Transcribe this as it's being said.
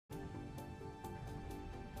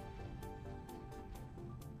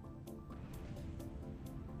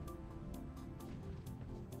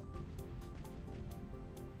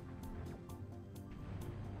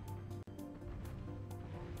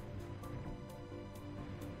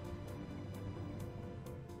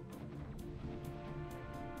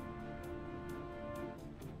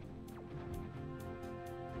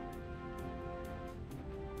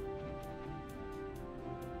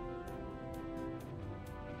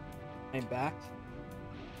I'm back.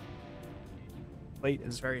 Plate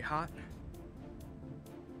is very hot,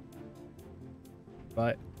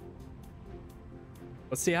 but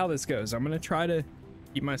let's see how this goes. I'm gonna try to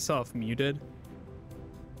keep myself muted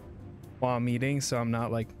while I'm eating, so I'm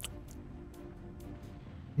not like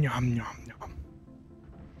yum yum yum.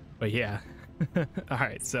 But yeah, all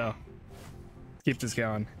right. So let's keep this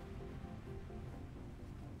going.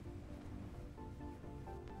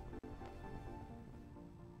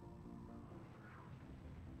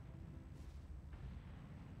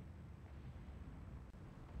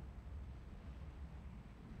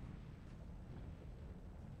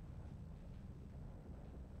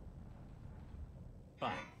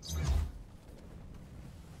 Fine.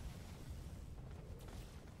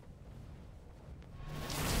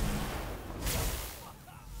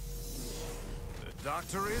 The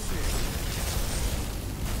doctor is in.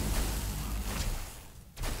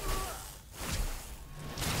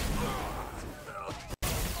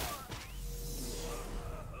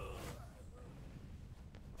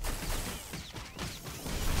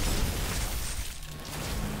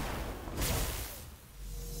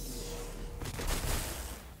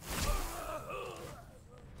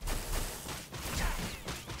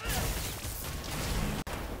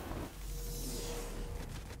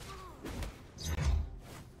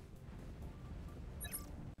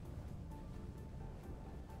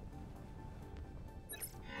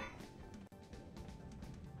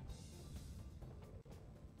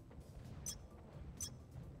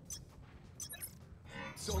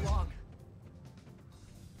 So long.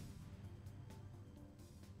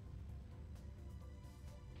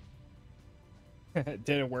 Did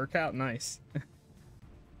it work out? Nice.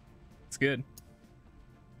 It's good.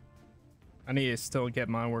 I need to still get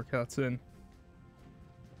my workouts in.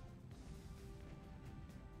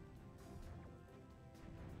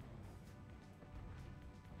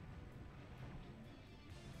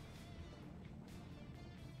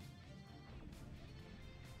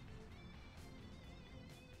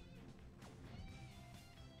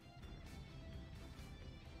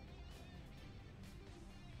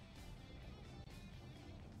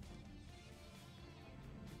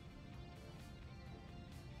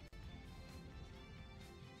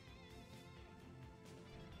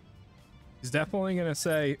 He's definitely gonna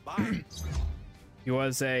say he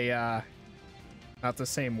was a not the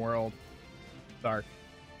same world. Dark.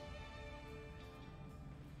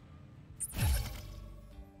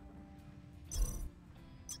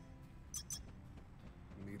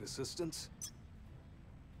 Need assistance?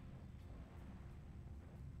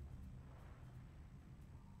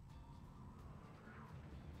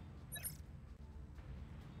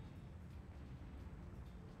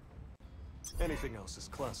 Anything else is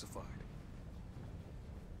classified.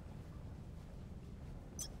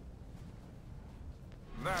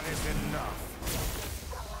 That is enough.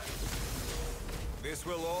 This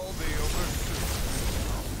will all be over soon.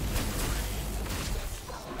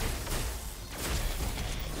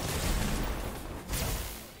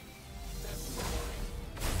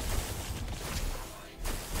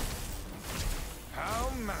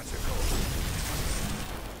 How magical.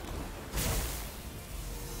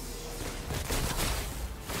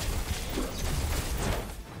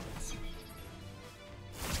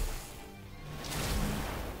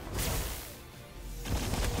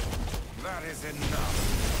 That is enough.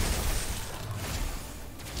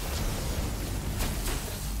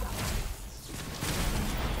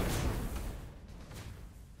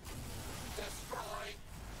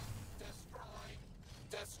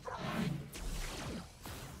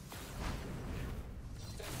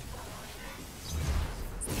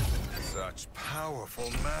 Such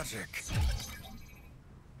powerful magic.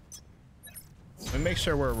 Let me make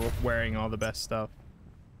sure we're wearing all the best stuff.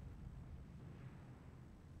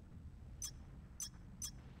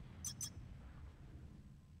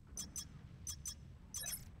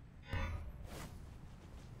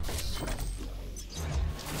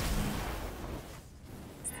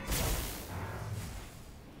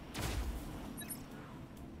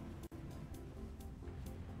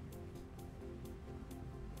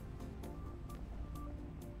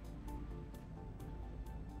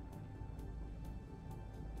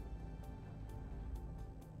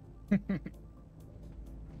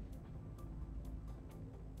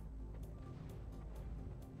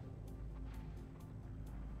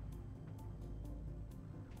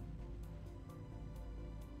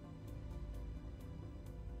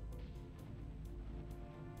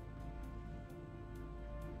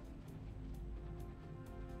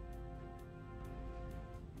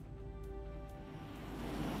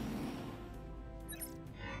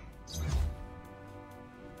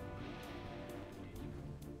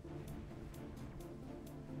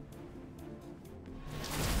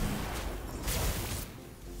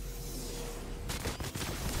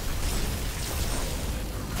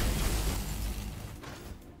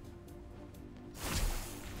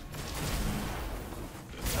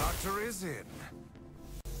 doctor is in.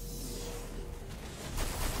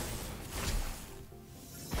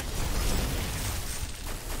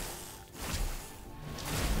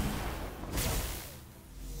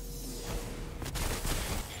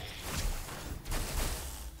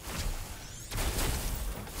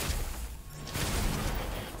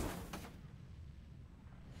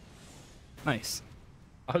 Nice.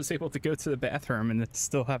 I was able to go to the bathroom and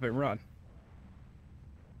still have it run.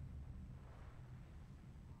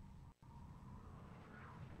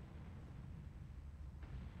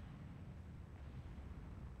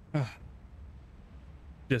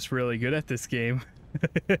 Just really good at this game.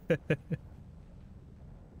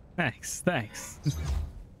 Thanks, thanks.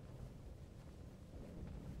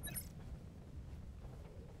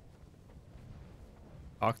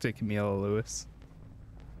 Talk to Camila Lewis.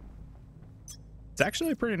 It's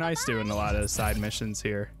actually pretty nice doing a lot of side missions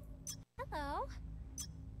here. Hello.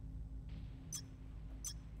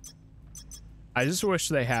 I just wish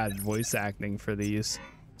they had voice acting for these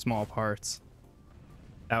small parts.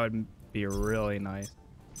 That would be really nice.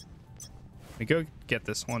 We go get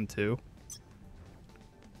this one too.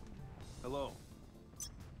 Hello.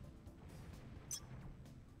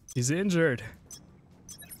 He's injured.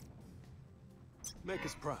 Make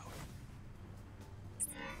us proud.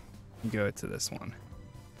 Go to this one.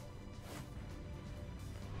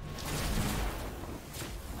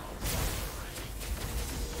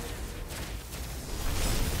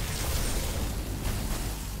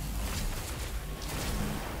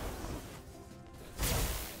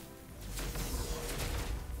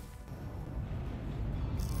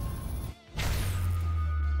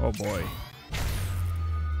 Oh boy.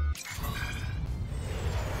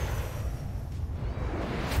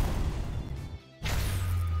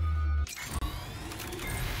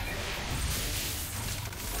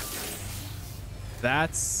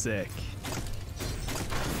 That's sick.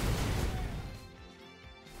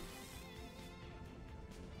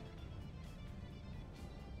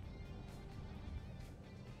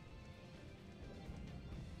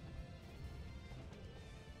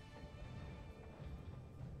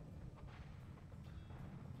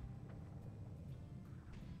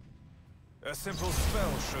 A simple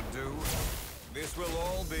spell should do. This will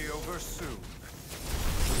all be over soon.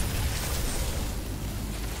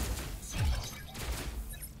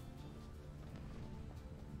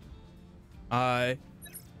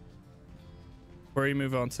 Before you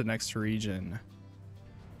move on to the next region.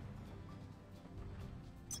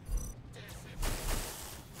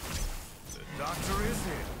 The doctor is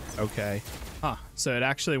in. Okay. Huh. So it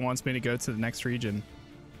actually wants me to go to the next region.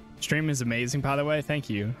 Stream is amazing, by the way. Thank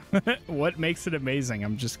you. What makes it amazing?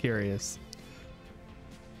 I'm just curious.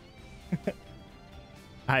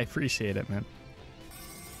 I appreciate it, man.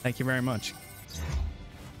 Thank you very much.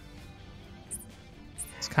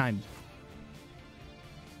 It's kind.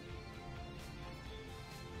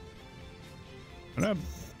 I'm gonna,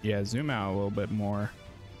 yeah, zoom out a little bit more.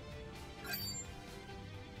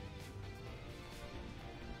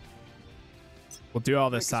 We'll do all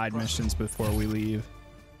the side missions before we leave.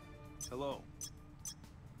 Hello.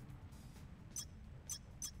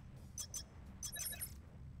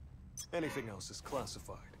 Anything else is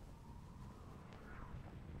classified.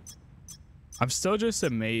 I'm still just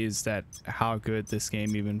amazed at how good this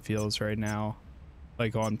game even feels right now,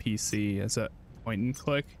 like on PC as a point and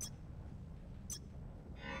click.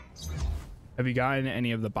 Have you gotten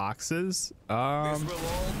any of the boxes? This will all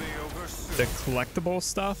be over soon. The collectible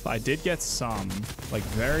stuff, I did get some, like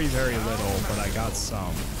very, very little, but I got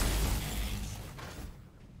some.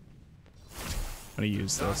 I'm gonna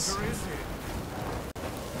use this.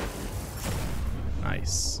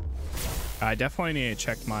 Nice. I definitely need to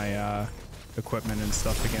check my equipment and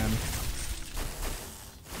stuff again.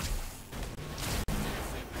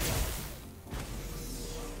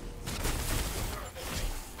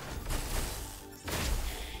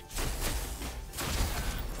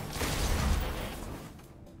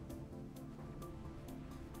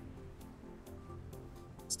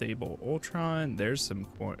 Stable Ultron. There's some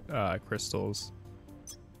crystals.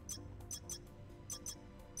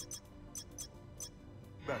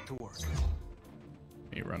 Back to work.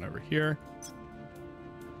 Let me run over here.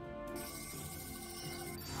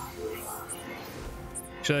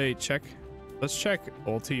 Actually, check. Let's check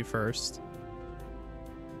ulti first.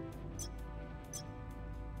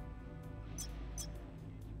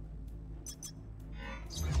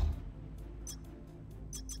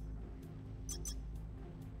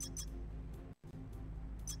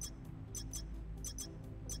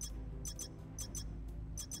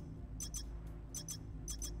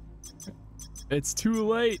 It's too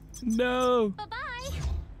late. No. Bye-bye.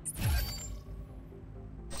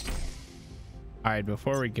 All right,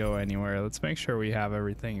 before we go anywhere, let's make sure we have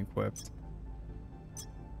everything equipped.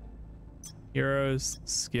 Heroes,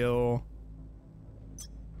 skill.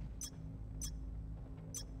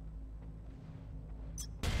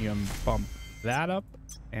 You can bump that up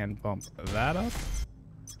and bump that up.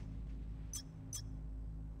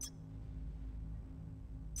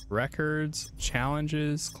 Records,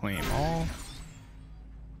 challenges, claim all.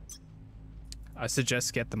 I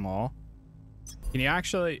suggest get them all. Can you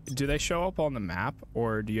actually, do they show up on the map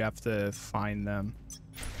or do you have to find them?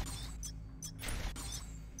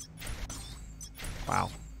 Wow.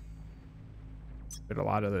 Did a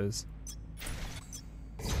lot of those.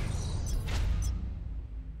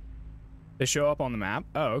 They show up on the map?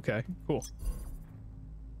 Oh, okay, cool.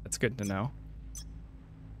 That's good to know.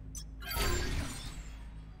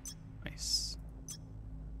 Nice.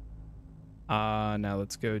 Now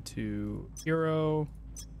let's go to hero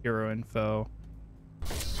info.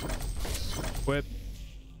 Equip. Do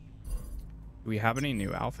we have any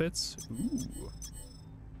new outfits? Ooh.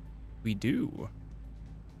 We do.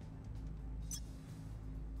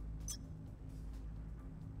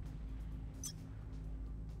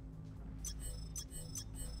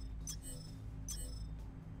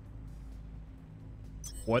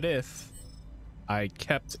 What if I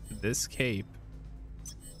kept this cape?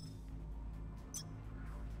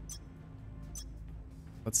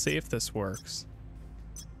 Let's see if this works.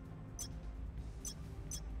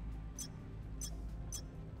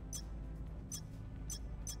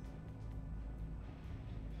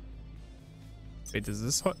 Wait, does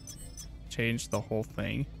this change the whole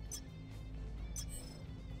thing?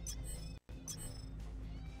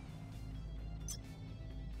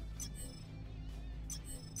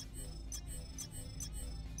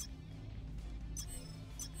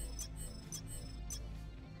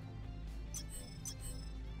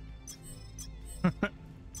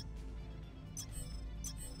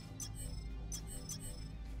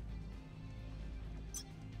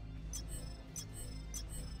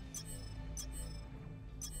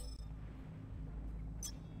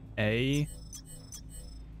 A.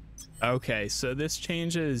 Okay, so this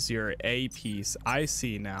changes your A piece. I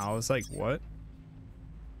see now. I was like, what?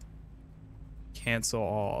 Cancel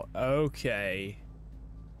all. Okay.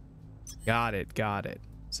 Got it, got it.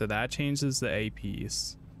 So that changes the A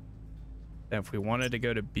piece. Then if we wanted to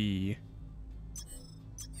go to B,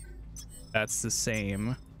 that's the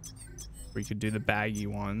same. We could do the baggy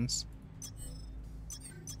ones.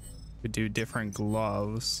 Could do different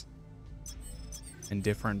gloves and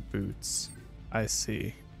different boots. I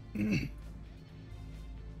see.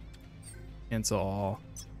 Cancel all.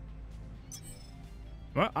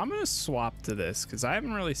 Well, I'm gonna swap to this because I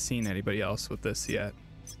haven't really seen anybody else with this yet.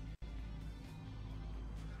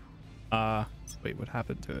 Wait, what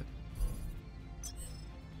happened to it?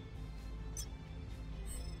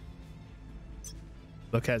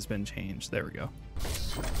 Look has been changed. There we go.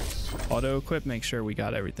 Auto equip, make sure we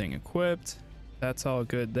got everything equipped. That's all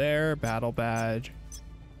good there. Battle badge.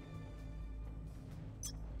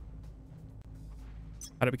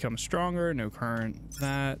 How to become stronger, no current,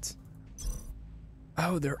 that.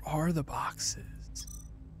 Oh, there are the boxes.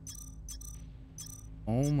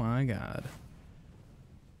 Oh my god.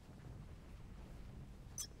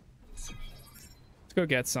 Let's go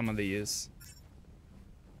get some of these.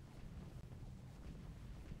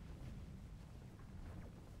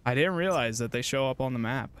 I didn't realize that they show up on the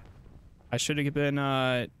map. I should have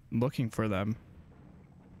been looking for them.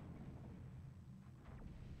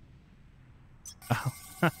 Oh.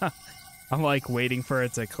 I'm like waiting for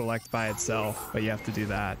it to collect by itself, but you have to do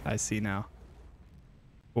that. I see now.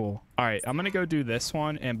 Cool. All right, I'm gonna go do this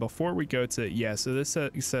one, and before we go to, yeah, so this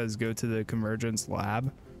says go to the convergence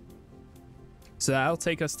lab, so that'll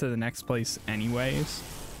take us to the next place anyways.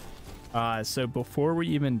 So before we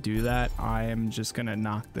even do that, I am just gonna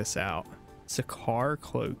knock this out. Sakaar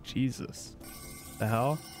cloak, Jesus, the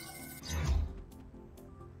hell.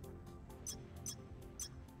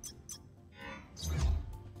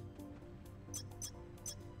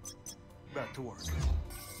 Back to work.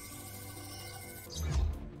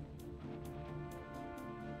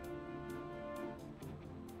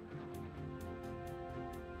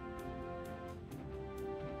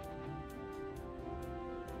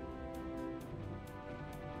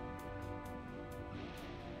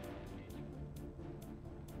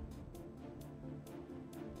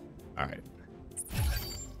 All right.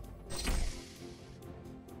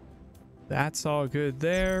 That's all good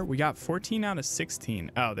there. We got 14 out of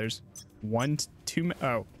 16. Oh, there's one too.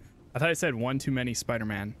 Oh, I thought I said one too many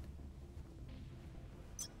Spider-Man.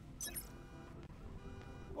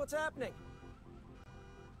 What's happening?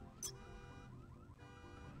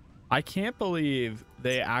 I can't believe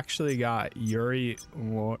they actually got Yuri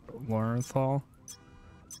Lowenthal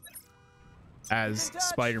as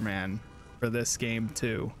Spider-Man for this game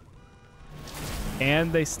too.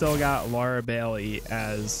 And they still got Laura Bailey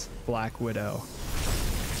as Black Widow.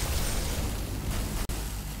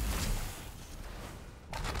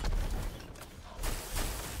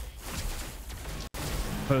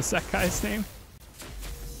 What's that guy's name?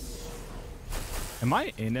 Am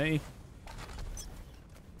I in a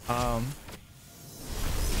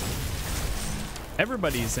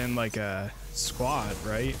everybody's in like a squad,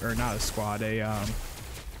 right? Or not a squad, a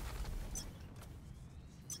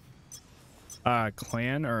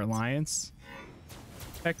clan or alliance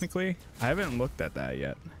technically. I haven't looked at that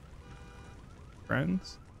yet.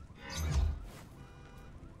 Friends,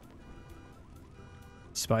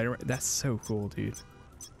 Spider-Man, that's so cool, dude.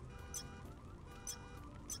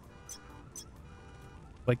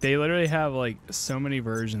 Like they literally have like so many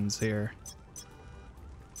versions here.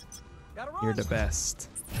 You're the best.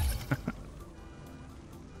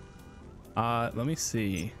 Let me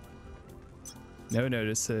see. No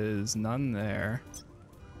notices, none there.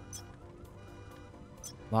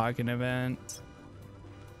 Login event.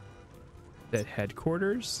 At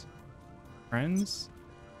headquarters? Friends?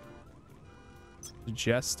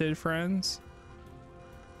 Suggested friends?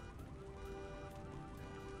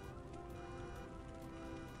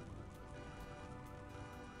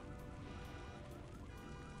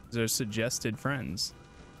 There suggested friends.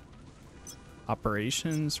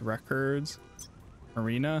 Operations, records,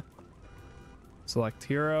 arena, select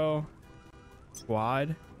hero,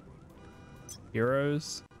 squad,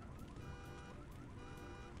 heroes.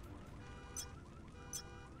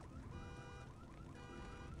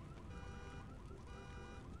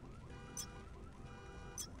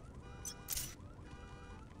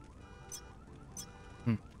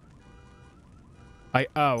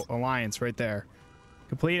 Alliance right there.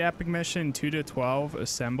 Complete epic mission 2 to 12.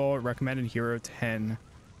 Assemble recommended hero 10.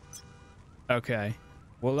 Okay.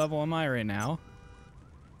 What level am I right now?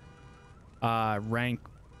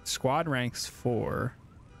 Squad ranks 4.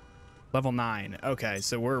 Level 9. Okay,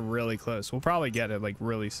 so we're really close. We'll probably get it like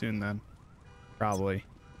really soon then. Probably.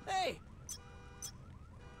 Hey.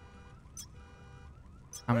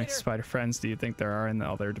 How many spider friends do you think there are in the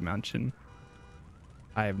other dimension?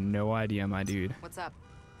 I have no idea, my dude. What's up?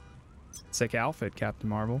 Sick outfit, Captain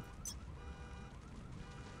Marvel.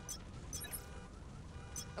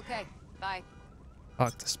 Okay, bye.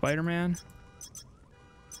 Talk to Spider-Man.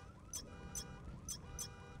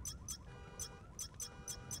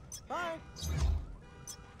 Bye.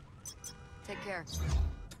 Take care.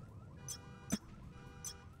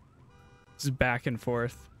 Just back and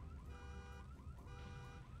forth.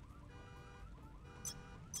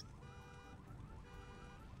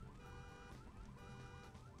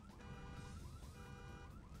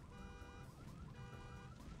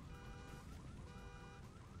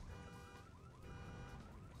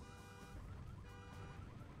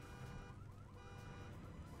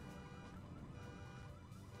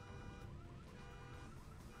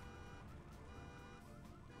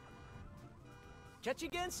 Catch you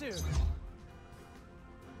again soon.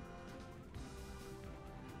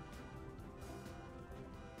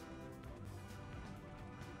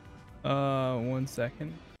 One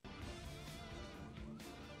second.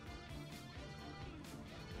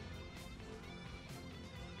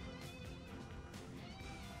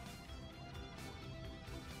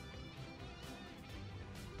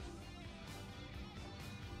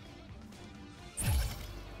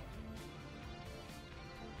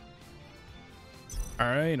 All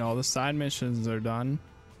right, all the side missions are done.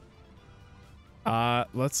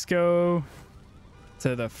 Let's go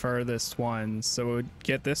to the furthest one. So we'll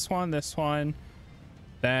get this one,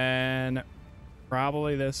 then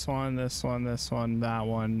probably this one, that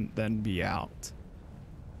one, then be out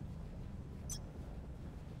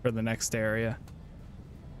for the next area.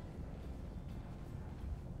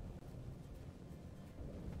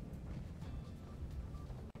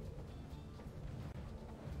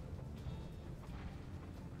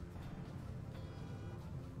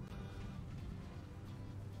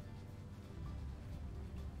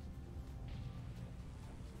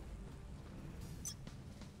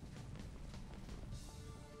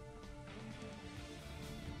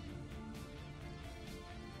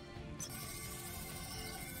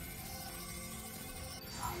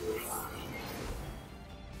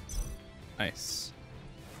 Nice.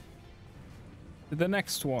 The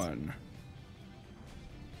next one.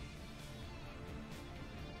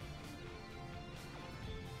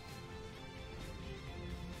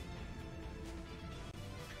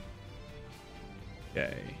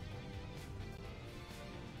 Okay.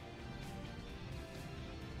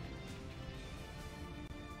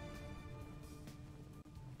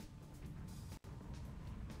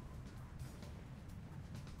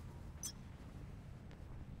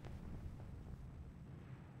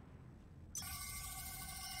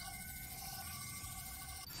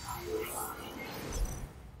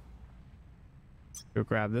 Go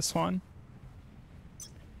grab this one.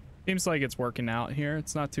 Seems like it's working out here.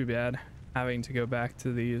 It's not too bad having to go back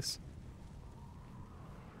to these.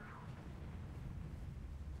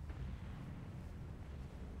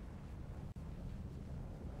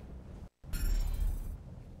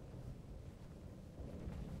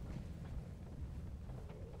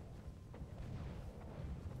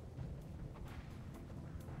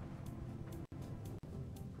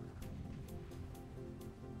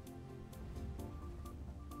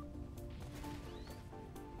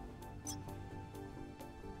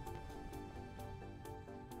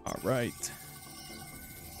 All right.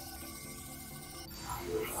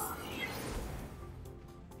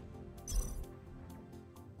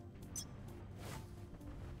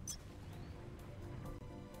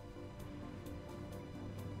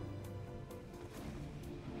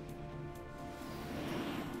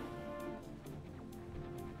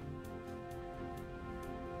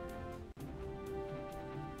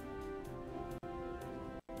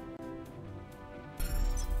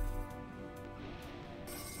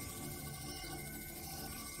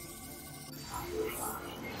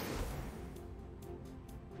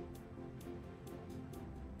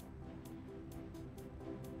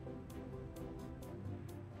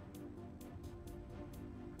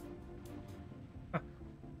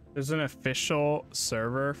 There's an official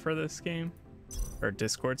server for this game, or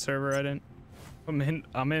Discord server. I didn't.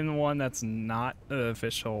 I'm in one that's not the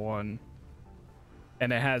official one,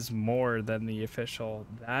 and it has more than the official.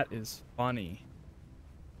 That is funny.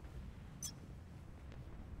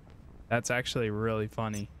 That's actually really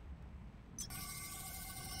funny.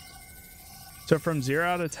 So from 0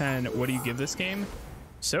 out of 10, what do you give this game?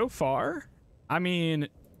 So far, I mean,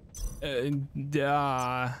 if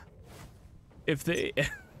they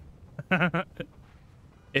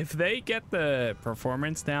if they get the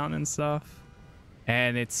performance down and stuff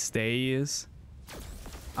and it stays,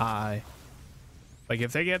 like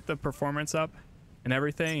if they get the performance up and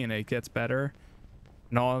everything and it gets better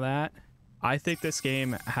and all of that, I think this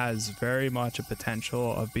game has very much a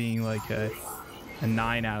potential of being like a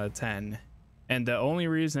 9 out of 10. And the only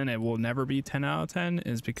reason it will never be 10 out of 10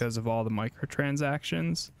 is because of all the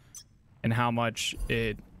microtransactions and how much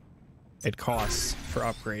it costs for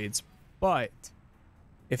upgrades. But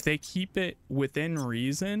if they keep it within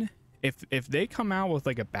reason, if they come out with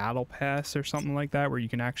like a battle pass or something like that where you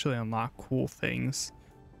can actually unlock cool things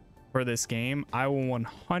for this game, I will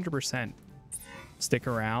 100% stick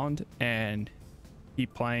around and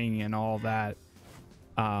keep playing and all that,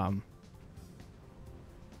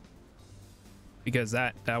 because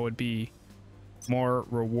that would be more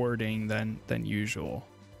rewarding than usual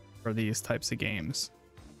for these types of games.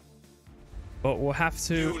 But we'll have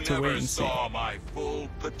to wait and see. My full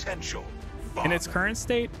potential, in its current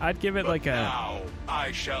state, I'd give it like a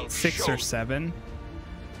 6 or 7,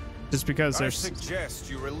 just because I there's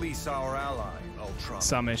suggest you release our ally, Ultron.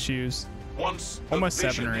 some issues. Once Almost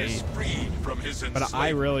 7 or 8. From his But I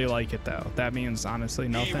really like it though. That means honestly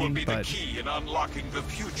He will nothing, be the but key in unlocking the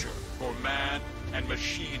future for man and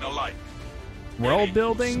machine alike. world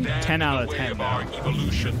building, Stand 10 in out the of way 10 of our now.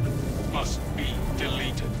 evolution must be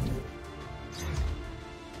deleted.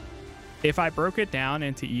 If I broke it down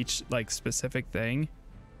into each like specific thing,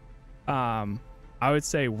 I would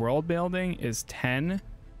say world building is 10,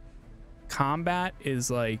 combat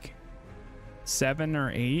is like 7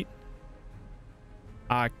 or 8,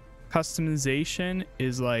 customization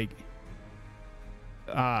is like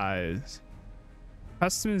a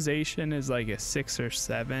 6 or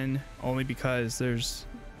 7, only because there's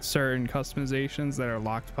certain customizations that are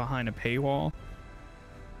locked behind a paywall.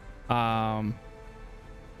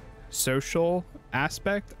 Social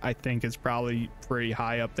aspect, I think, is probably pretty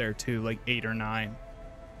high up there too, like 8 or 9,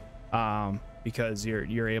 because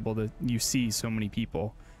you're able to see so many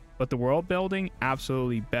people. But the world building,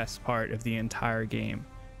 absolutely best part of the entire game.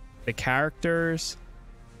 The characters,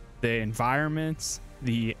 the environments,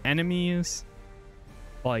 the enemies,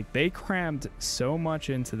 like they crammed so much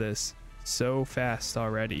into this so fast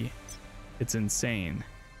already. It's insane.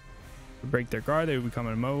 To break their guard, they become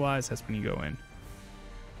immobilized. That's when you go in.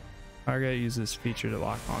 Target uses this feature to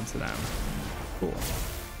lock onto them. Cool.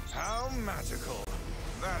 How magical.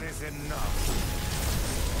 That is enough.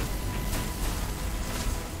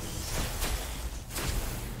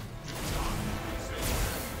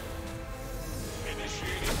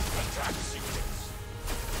 Initiating attack sequence.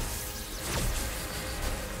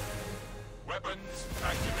 Weapons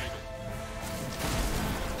activated.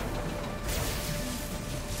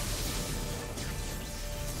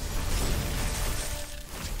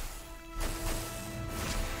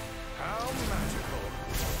 How magical.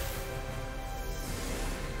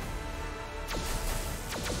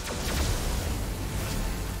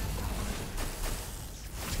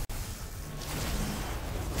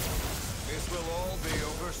 This will all be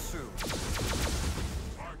over soon.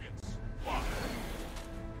 Targets locked.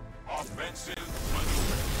 Offensive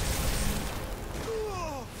maneuver.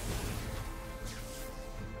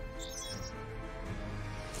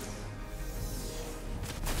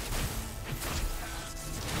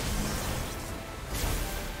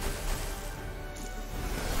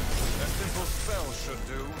 A simple spell should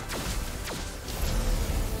do.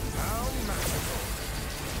 How magical.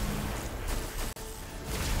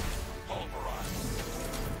 Pulverize.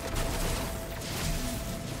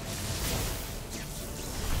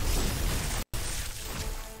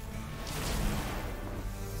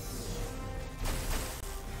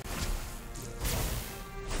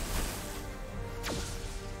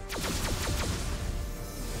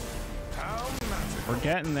 How magical. We're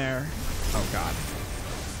getting there. Oh God.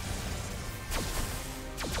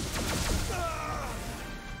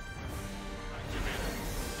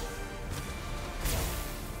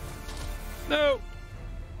 No.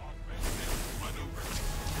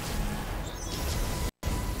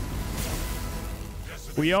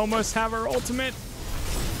 We almost have our ultimate.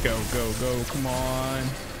 Go, go, go. Come on.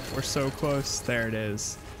 We're so close. There it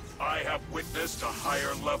is. I have witnessed a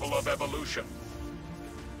higher level of evolution.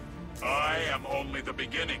 I am only the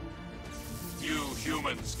beginning. You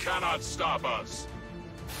humans cannot stop us.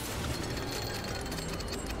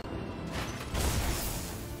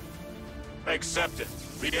 Accept it.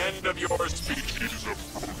 The end of your species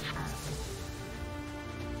approaches.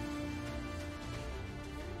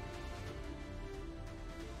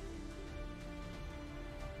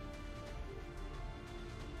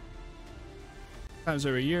 Times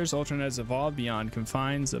over years, Ultron has evolved beyond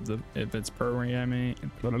confines of its programming.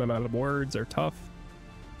 Words are tough.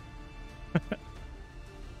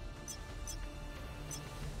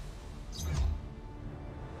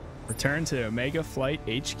 Return to Omega Flight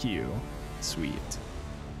HQ. Sweet.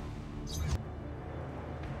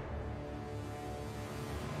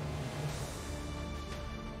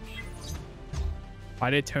 Why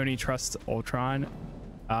did Tony trust Ultron?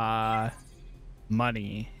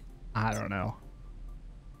 Money. I don't know.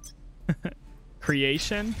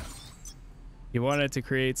 Creation. He wanted to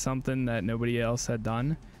create something that nobody else had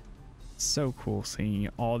done. So cool seeing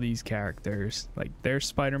all these characters. Like there's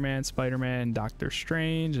Spider-Man, Doctor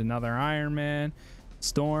Strange, another Iron Man,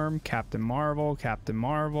 Storm, Captain Marvel.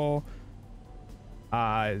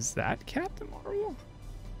 Is that Captain Marvel?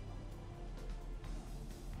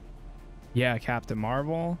 Yeah, Captain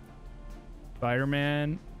Marvel,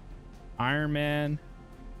 Spider-Man, Iron Man.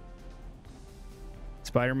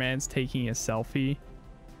 Spider-Man's taking a selfie.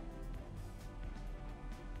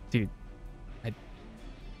 Dude, I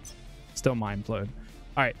still mind blown.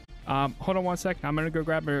 All right, hold on one second. I'm gonna go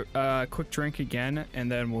grab a quick drink again,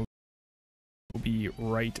 and then we'll be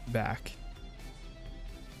right back.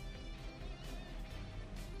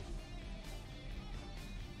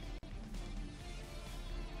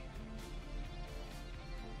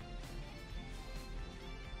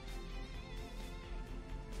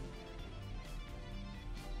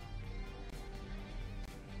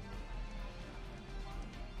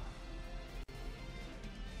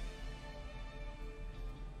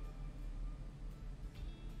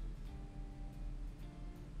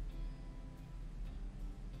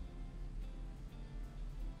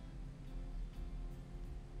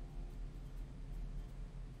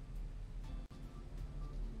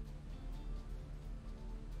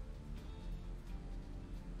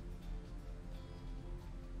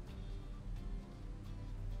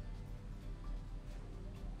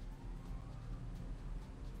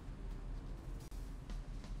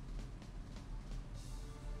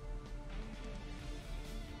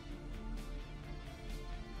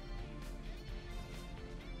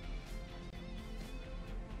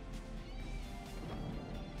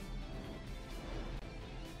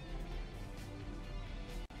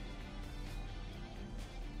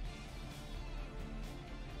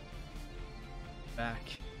 Back.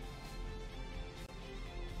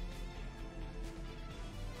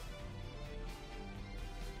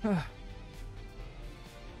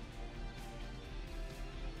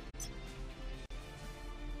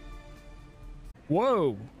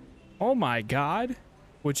 Whoa. Oh my God.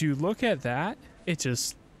 Would you look at that?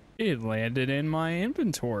 It landed in my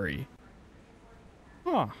inventory.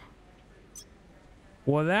 Huh.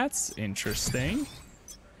 Well, that's interesting.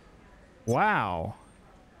 Wow.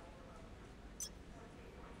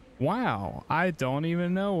 Wow, I don't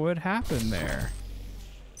even know what happened there.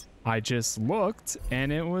 I just looked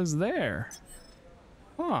and it was there.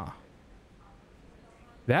 Huh.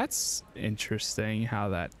 That's interesting how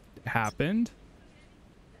that happened.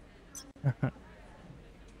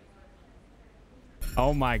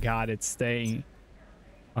 Oh my god, it's staying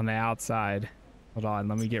on the outside. Hold on,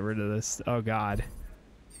 let me get rid of this. Oh god.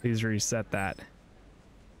 Please reset that.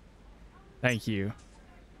 Thank you.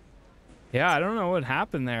 Yeah, I don't know what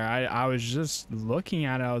happened there. I was just looking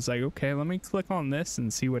at it. I was like, okay, let me click on this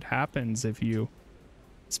and see what happens if you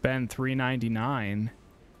spend $3.99. And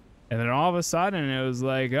then all of a sudden it was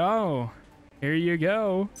like, oh, here you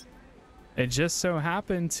go. It just so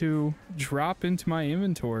happened to drop into my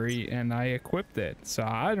inventory and I equipped it. So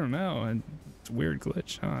I don't know. And it's a weird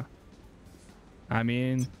glitch, huh? I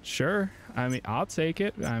mean, sure. I mean, I'll take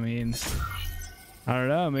it. I mean, I don't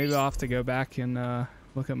know. Maybe I'll have to go back and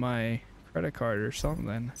look at my credit card or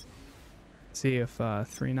something. See if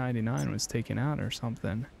 $3.99 was taken out or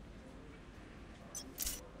something.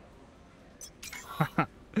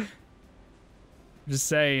 Just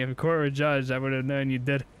saying, if court were judged, I would have known you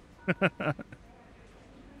did.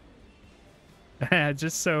 It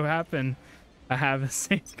just so happened I have the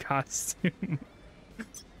same costume.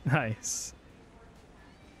 Nice.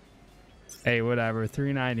 Hey, whatever.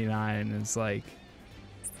 $3.99 is like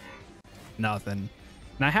nothing.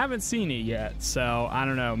 And I haven't seen it yet, so I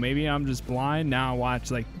don't know. Maybe I'm just blind. Now I watch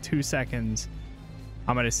like 2 seconds.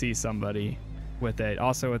 I'm gonna see somebody with it.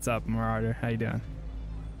 Also, what's up, Marauder? How you doing?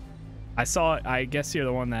 I saw it. I guess you're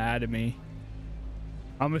the one that added me.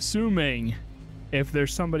 I'm assuming if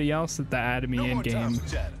there's somebody else that added me in game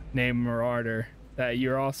named Marauder, that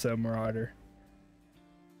you're also Marauder.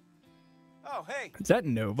 Oh, hey. Is that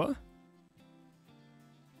Nova?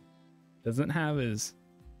 Doesn't have his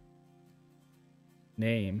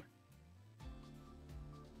name.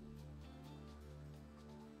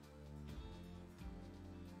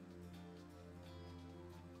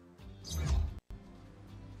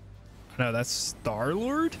 No, that's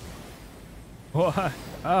Star-Lord? What?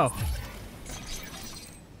 Oh.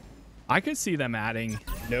 I could see them adding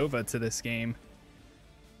Nova to this game.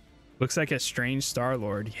 Looks like a strange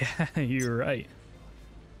Star-Lord. Yeah, you're right.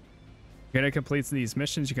 You're gonna complete these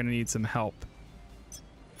missions, you're gonna need some help.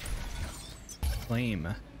 Claim.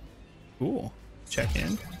 Cool. Check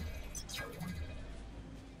in.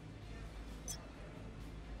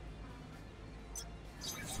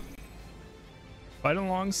 Fight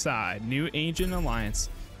alongside. New Agent Alliance.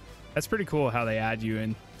 That's pretty cool how they add you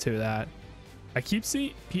into that. I keep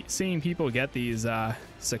seeing people get these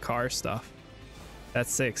Sakaar stuff. That's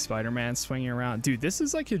sick. Spider-Man swinging around. Dude, this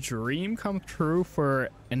is like a dream come true for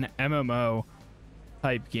an MMO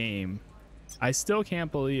type game. I still can't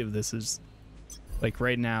believe this is, like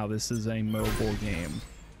right now, this is a mobile game.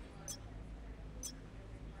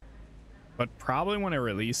 But probably when it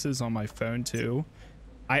releases on my phone too.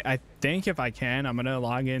 I think if I can, I'm going to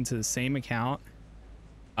log into the same account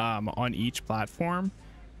on each platform.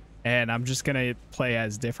 And I'm just going to play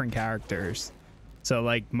as different characters. So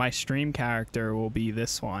like my stream character will be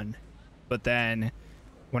this one. But then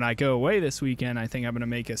when I go away this weekend, I think I'm going to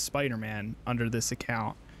make a Spider-Man under this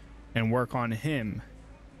account and work on him.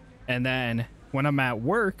 And then when I'm at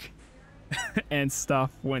work and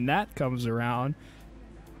stuff, when that comes around,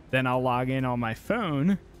 then I'll log in on my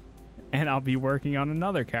phone and I'll be working on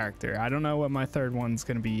another character. I don't know what my third one's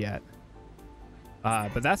going to be yet.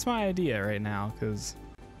 But that's my idea right now, because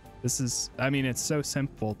this is, I mean, it's so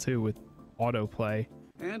simple too with autoplay.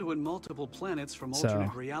 And when multiple planets from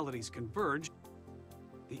alternate realities converge,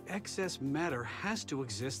 the excess matter has to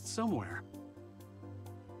exist somewhere.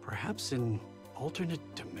 Perhaps in alternate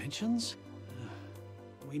dimensions?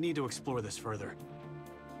 We need to explore this further.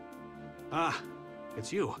 Ah,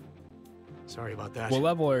 it's you. Sorry about that. What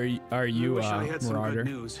level are you, I wish I had some Marauder?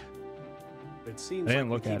 good news. It seems I didn't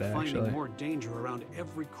like we look keep at it, finding actually. more danger around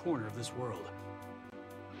every corner of this world.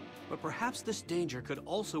 But perhaps this danger could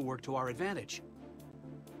also work to our advantage.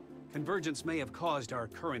 Convergence may have caused our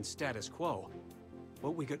current status quo,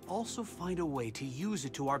 but we could also find a way to use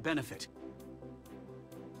it to our benefit.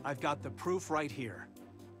 I've got the proof right here.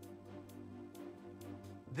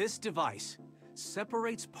 This device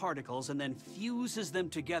separates particles and then fuses them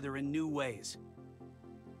together in new ways.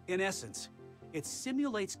 In essence, it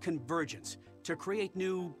simulates convergence to create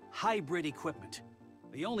new hybrid equipment.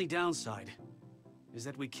 The only downside is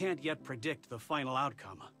that we can't yet predict the final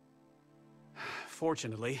outcome.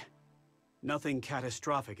 Fortunately, nothing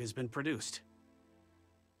catastrophic has been produced.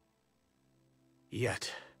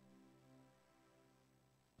 Yet.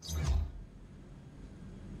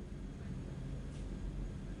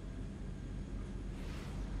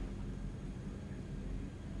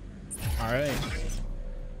 All right.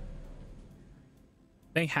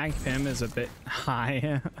 I think Hank Pym is a bit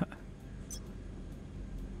high.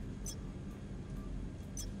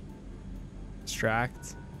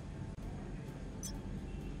 Extract.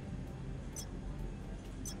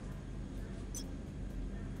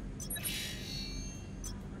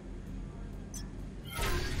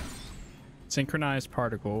 Synchronized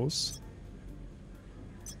particles.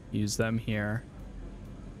 Use them here.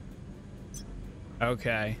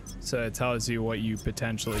 Okay, so it tells you what you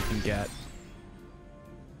potentially can get.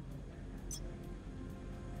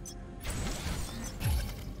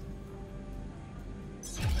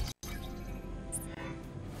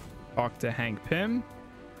 Talk to Hank Pym.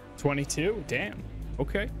 22. Damn.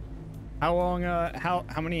 Okay. How long? How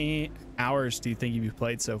many hours do you think you've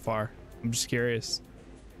played so far? I'm just curious.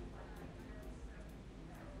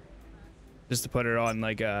 Just to put it on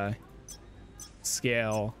like a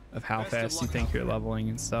scale of how fast you think you're leveling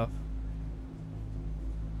and stuff.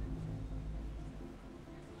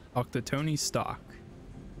 Talk to Tony Stark.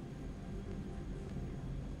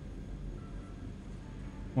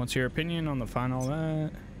 What's your opinion on the final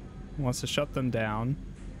that? Wants to shut them down.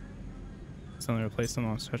 Suddenly replace them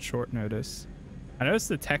on such short notice. I noticed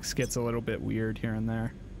the text gets a little bit weird here and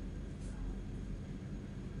there.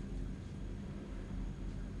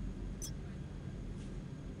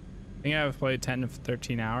 I think I've played 10 to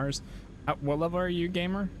 13 hours. What level are you,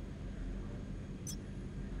 gamer?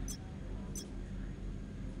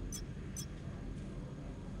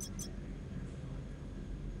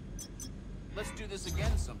 Let's do this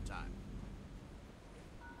again sometime.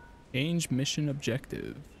 Change mission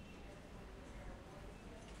objective.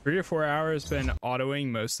 3 to 4 hours, been autoing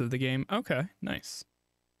most of the game. Okay, nice.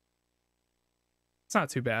 It's not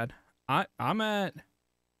too bad. I'm at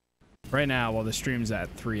right now, well, the stream's at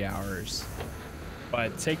 3 hours,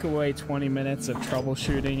 but take away 20 minutes of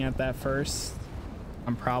troubleshooting at that first,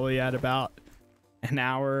 I'm probably at about an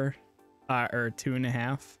hour or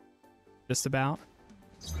 2.5, just about.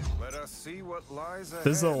 Let us see what lies ahead.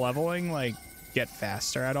 Does the leveling like get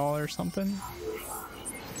faster at all or something,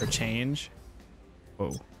 or change?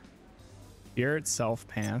 Whoa. Fear itself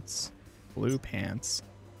pants, blue pants,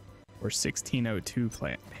 or 1602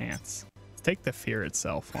 pants. Let's take the fear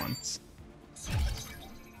itself ones.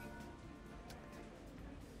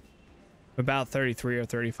 About 33 or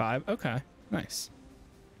 35. Okay, nice.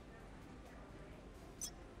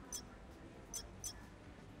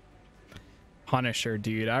 Punisher,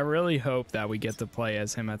 dude. I really hope that we get to play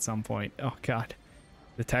as him at some point. Oh god,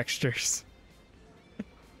 the textures.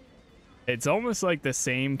 It's almost like the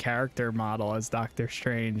same character model as Doctor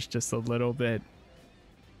Strange, just a little bit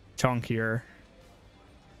chunkier.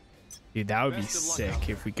 Dude, that would be sick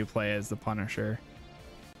if we could play as the Punisher.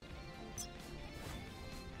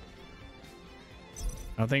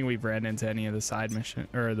 I don't think we've ran into any of the side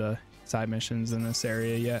missions in this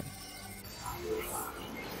area yet.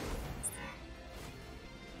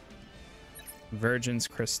 Virgin's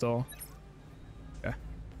Crystal. Okay.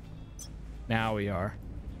 Now we are.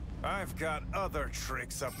 I've got other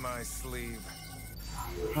tricks up my sleeve.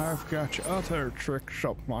 I've got other tricks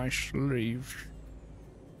up my sleeve.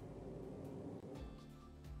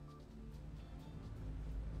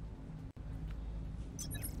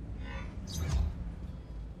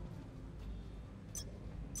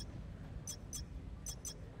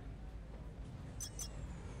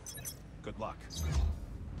 Good luck.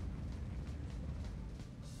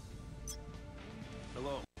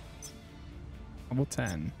 Hello. Level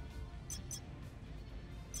 10.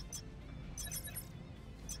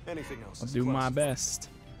 Anything else? I'll do my best.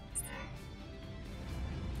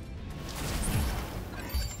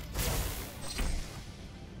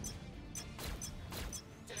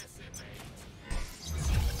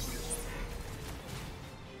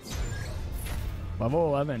 Level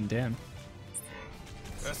 11, damn.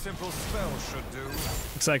 A simple spell should do.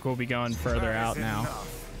 Looks like we'll be going further out now.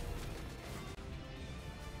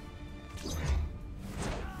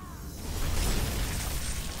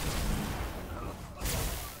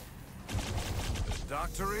 The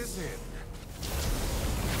doctor is in.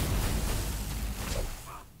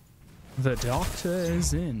 The doctor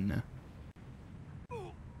is in.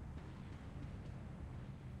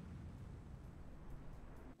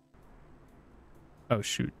 Oh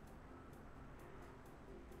shoot.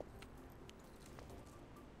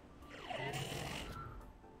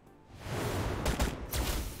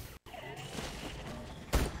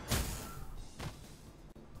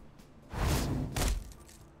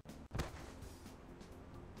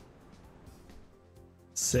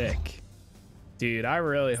 Sick. Dude, I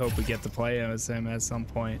really hope we get to play as him at some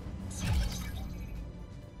point.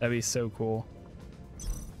 That'd be so cool.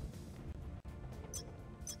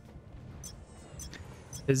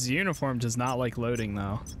 His uniform does not like loading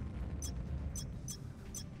though.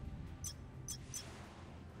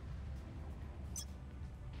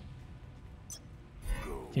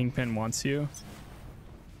 Kingpin wants you.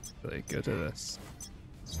 Like, go to this.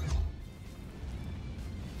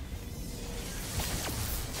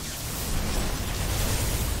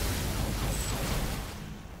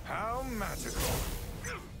 magical.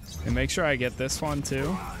 And make sure I get this one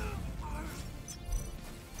too.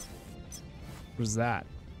 What was that?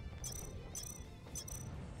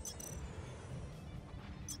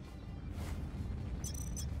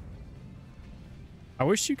 I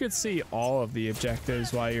wish you could see all of the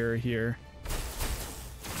objectives while you're here.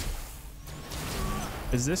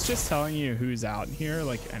 Is this just telling you who's out here,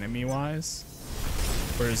 like enemy wise?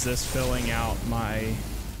 Or is this filling out my...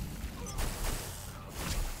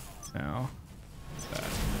 No.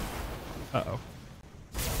 Uh-oh.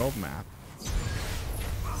 World map.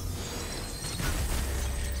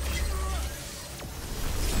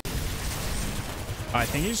 I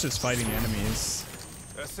think he's just fighting enemies.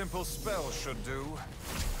 A simple spell should do.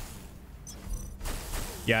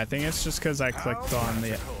 Yeah, I think it's just because I clicked on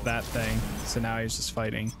that thing. So now he's just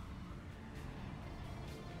fighting.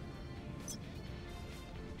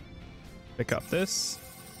 Pick up this.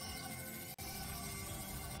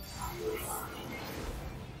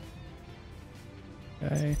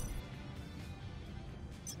 Okay.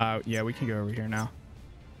 Yeah, we can go over here now.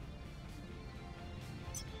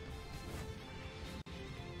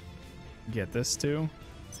 Get this too.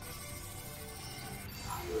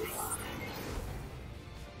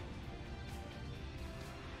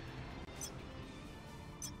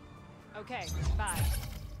 Okay, bye.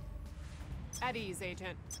 At ease,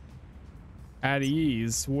 Agent. At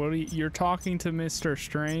ease. What you're talking to Mr.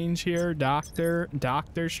 Strange here, Doctor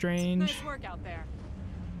Strange? Nice work out there.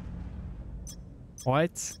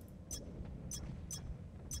 What?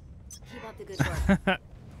 Keep up the good work.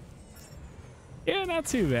 Yeah, not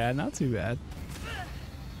too bad. Not too bad.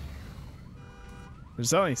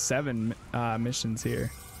 There's only 7 missions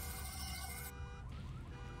here.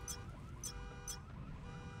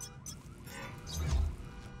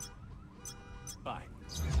 Bye.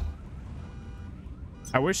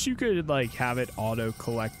 I wish you could like have it auto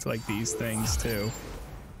collect like these things too,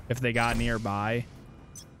 if they got nearby.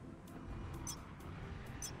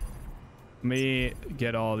 Let me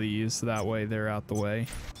get all these so that way they're out the way.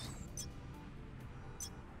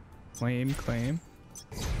 Claim.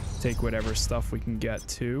 Take whatever stuff we can get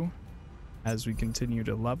to as we continue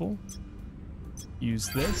to level. Use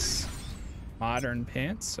this. Modern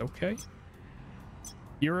pants, okay.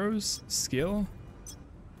 Heroes, skill.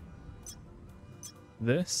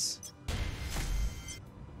 This.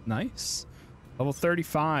 Nice. Level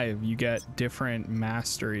 35, you get different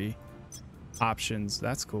mastery options.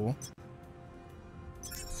 That's cool.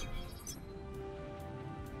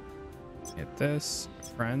 Get this.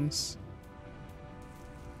 Friends.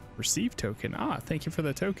 Receive token. Ah, thank you for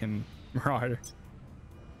the token, Marauder.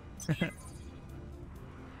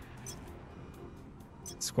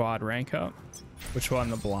 Squad rank up. Which one?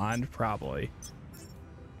 The blonde? Probably.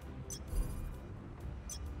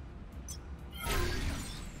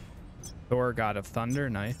 Thor, God of Thunder.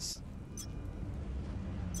 Nice.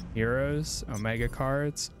 Heroes. Omega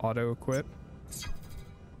cards. Auto equip.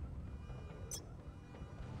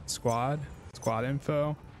 Squad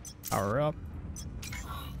info. Power up.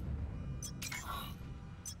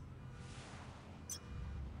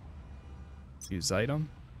 Use item.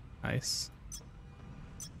 Nice.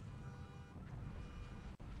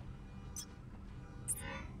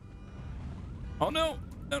 Oh no!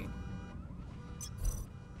 No.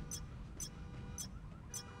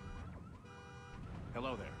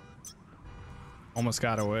 Hello there. Almost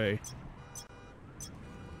got away.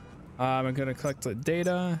 I'm gonna collect the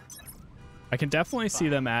data. I can definitely see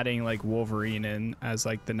them adding like Wolverine in as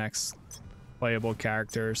like the next playable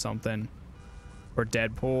character or something, or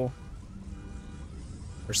Deadpool,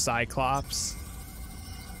 or Cyclops.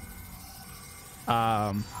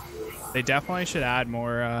 They definitely should add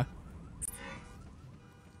more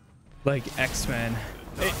like X-Men.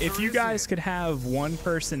 If you guys could have one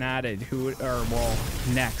person added, who would, or well,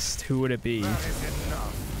 next, who would it be?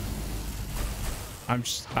 I'm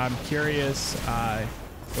curious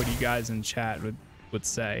what you guys in chat would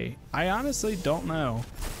say. I honestly don't know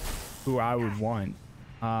who I would want.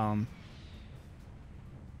 I'm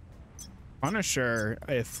not sure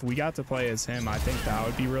if we got to play as him. I think that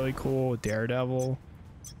would be really cool. Daredevil,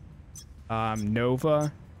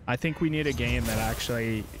 Nova. I think we need a game that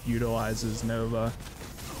actually utilizes Nova.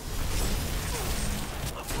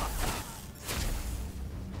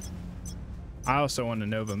 I also want a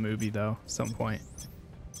Nova movie though, at some point.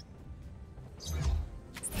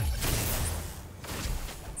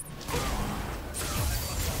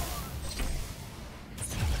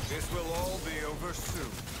 This will all be over soon.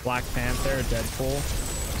 Black Panther,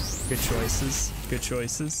 Deadpool. Good choices. Good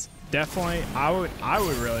choices. Definitely, I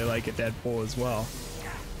would really like a Deadpool as well.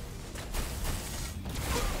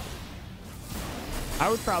 I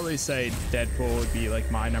would probably say Deadpool would be like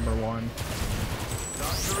my number one.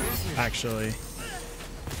 Actually.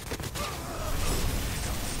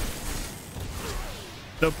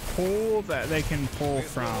 The pool that they can pull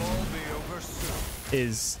from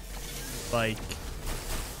is like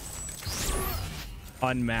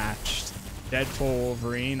unmatched. Deadpool,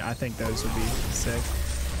 Wolverine, I think those would be sick.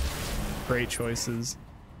 Great choices.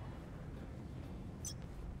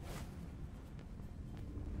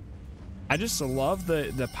 I just love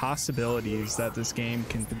the possibilities that this game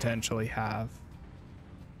can potentially have.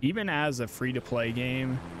 Even as a free-to-play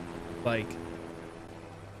game, like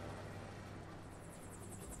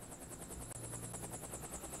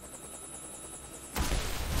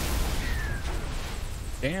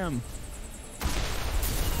damn.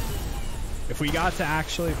 If we got to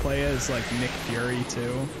actually play as like Nick Fury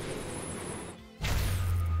too.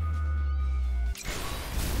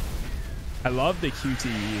 I love the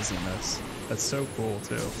QTEs in this. That's so cool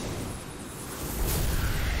too.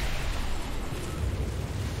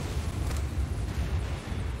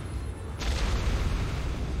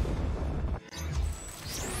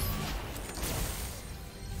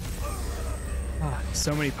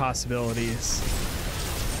 So many possibilities.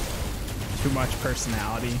 Too much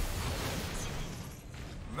personality.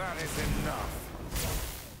 That is enough.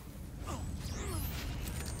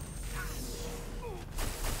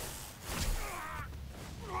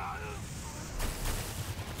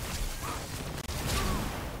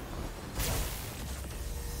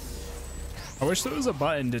 I wish there was a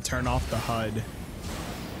button to turn off the HUD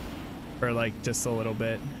for like just a little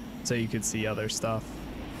bit so you could see other stuff.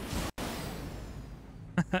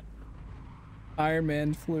 Iron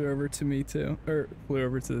Man flew over to me too, or flew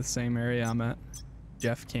over to the same area I'm at.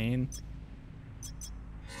 Jeff Kane.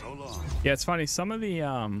 So long. Yeah, it's funny. Some of the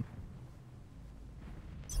let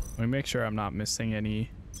me make sure I'm not missing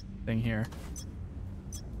anything here.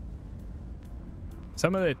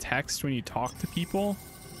 Some of the text when you talk to people,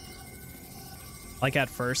 like at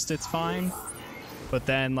first it's fine, but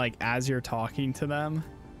then like as you're talking to them,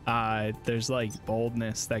 there's like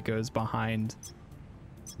boldness that goes behind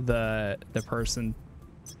the person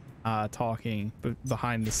talking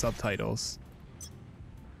behind the subtitles.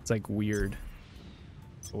 It's like weird,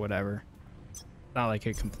 but whatever. Not like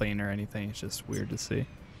a complaint or anything, it's just weird to see.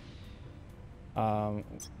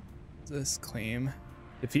 This claim,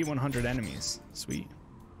 defeat 100 enemies. Sweet.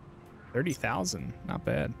 30,000, not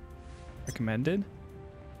bad. Recommended.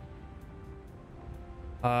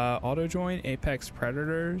 Auto join, Apex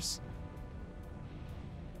Predators,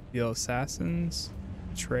 Steel Assassins,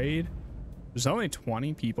 Trade. There's only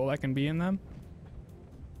 20 people that can be in them.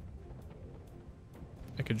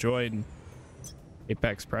 I could join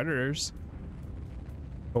Apex Predators.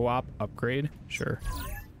 Co-op upgrade, sure.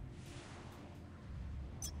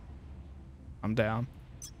 I'm down.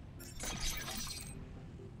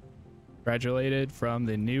 Congratulated from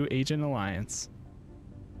the new Agent Alliance.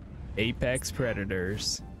 Apex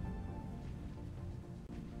Predators.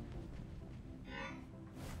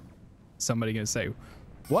 Somebody gonna say,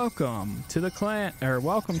 welcome to the clan, or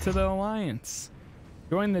welcome to the Alliance.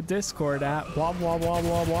 Join the Discord at blah blah blah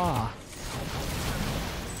blah blah.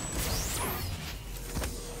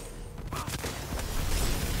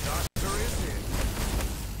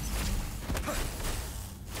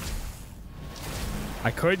 I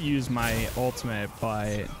could use my ultimate,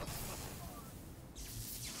 but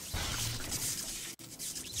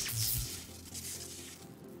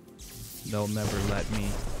they'll never let me.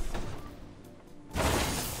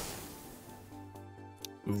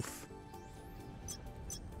 Oof.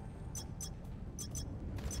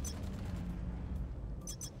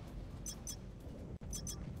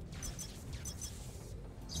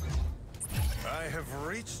 I have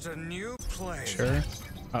reached a new plane. Sure.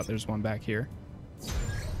 Oh, there's one back here.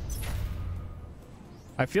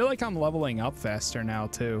 I feel like I'm leveling up faster now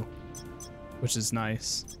too, which is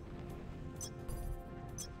nice.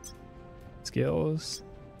 Skills.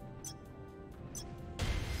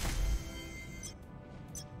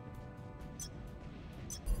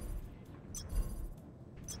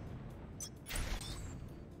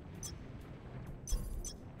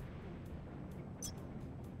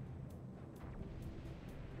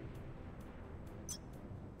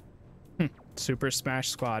 Super Smash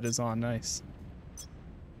Squad is on. Nice.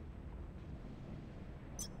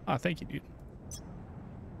 Oh, thank you, dude.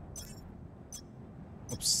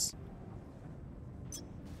 Oops.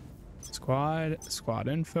 Squad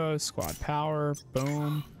info, squad power,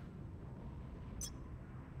 boom.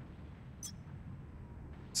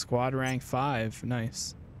 Squad rank 5,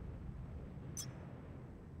 nice.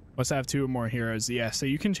 Must have 2 more heroes. Yeah, so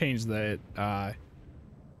you can change the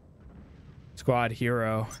squad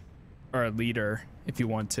hero or a leader if you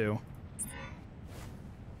want to.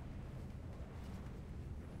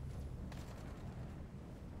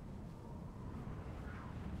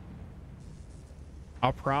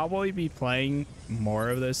 I'll probably be playing more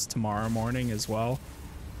of this tomorrow morning as well,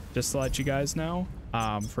 just to let you guys know,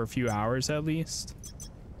 for a few hours at least.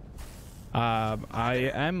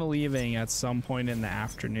 I am leaving at some point in the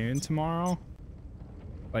afternoon tomorrow,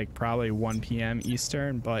 like probably 1 p.m.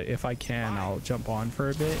 Eastern, but if I can, I'll jump on for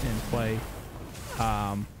a bit and play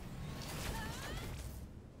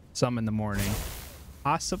some in the morning,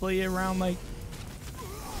 possibly around like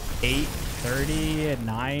 8:30 and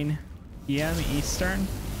 9 p.m. Eastern.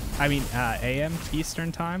 I mean AM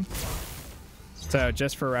Eastern time. So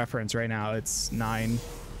just for reference, right now it's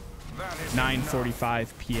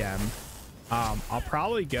 9:45 p.m. I'll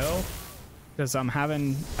probably go because I'm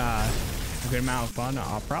having a good amount of fun.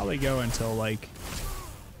 I'll probably go until like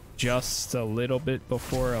just a little bit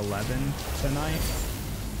before 11 tonight.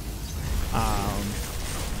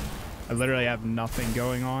 I literally have nothing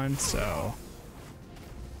going on, so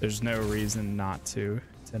there's no reason not to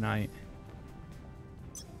tonight.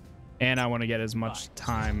 And I want to get as much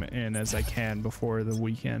time in as I can before the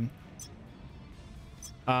weekend.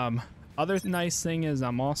 Other nice thing is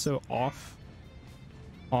I'm also off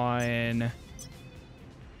on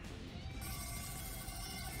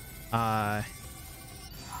I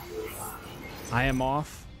am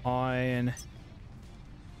off on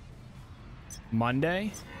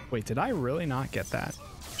Monday. Wait, did I really not get that?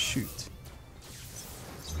 Shoot.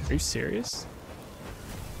 Are you serious?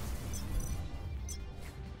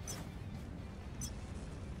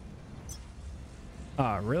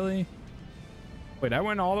 Really? Wait, I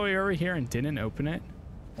went all the way over here and didn't open it?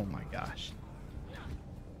 Oh my gosh.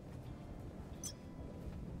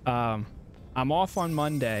 I'm off on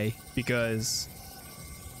Monday because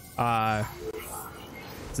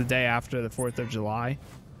it's the day after the 4th of July.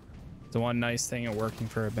 It's the one nice thing of working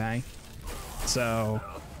for a bank. So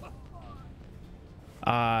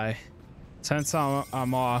since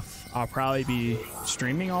I'm off, I'll probably be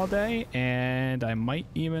streaming all day, and I might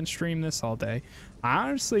even stream this all day. I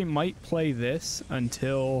honestly might play this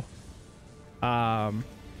until so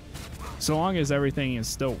long as everything is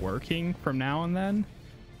still working from now and then,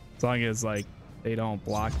 as long as like they don't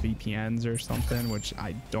block VPNs or something, which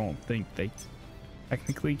I don't think they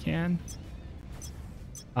technically can.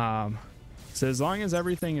 So as long as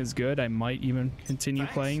everything is good, I might even continue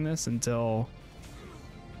playing this until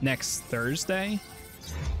next Thursday.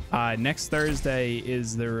 Next Thursday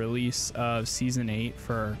is the release of Season 8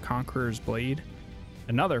 for Conqueror's Blade,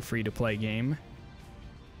 another free-to-play game.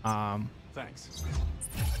 Thanks.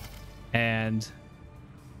 And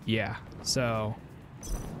yeah, so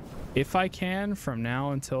if I can, from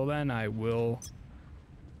now until then, I will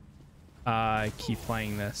keep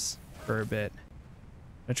playing this for a bit.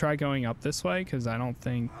 I try going up this way because I don't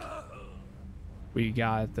think we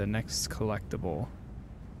got the next collectible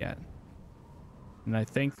yet. And I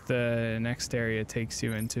think the next area takes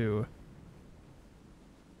you into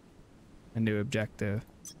a new objective.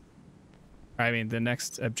 I mean, the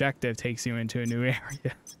next objective takes you into a new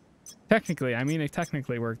area. Technically, I mean, it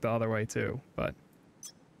technically worked the other way too, but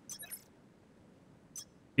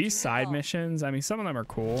these side missions, I mean, some of them are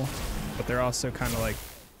cool, but they're also kind of like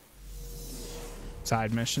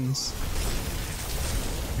side missions.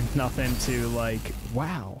 And nothing to like,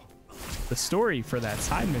 wow, the story for that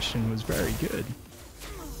side mission was very good.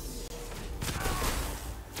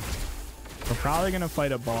 We're probably gonna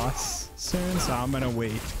fight a boss soon, so I'm gonna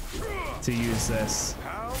wait to use this.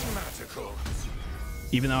 How magical.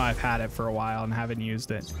 Even though I've had it for a while and haven't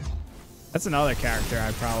used it. That's another character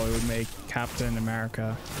I probably would make Captain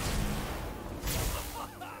America.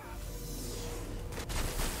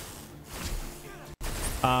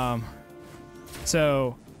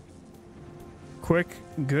 So quick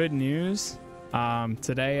good news.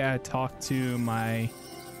 Today I talked to my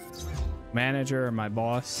manager, or my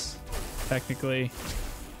boss, technically.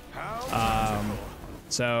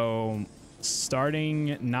 So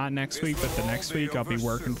starting not next week, but the next week, I'll be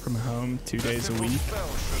working from home 2 days a week,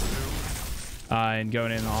 and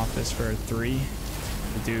going in the office for 3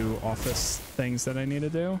 to do office things that I need to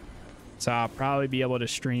do. So I'll probably be able to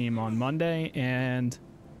stream on Monday and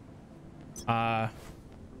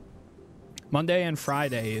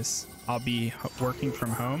Fridays. I'll be working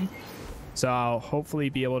from home, so I'll hopefully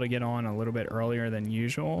be able to get on a little bit earlier than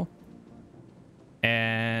usual,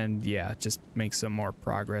 and yeah, just make some more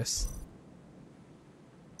progress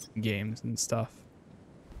in games and stuff.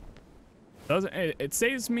 It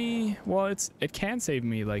saves me, well, it can save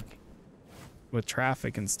me, like with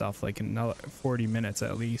traffic and stuff, like another 40 minutes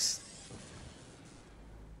at least.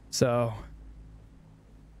 So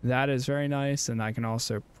that is very nice, and I can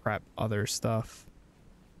also prep other stuff.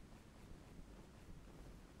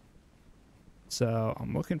 So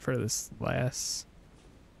I'm looking for this last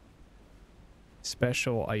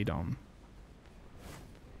special item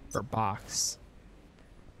or box.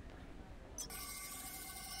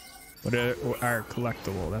 What are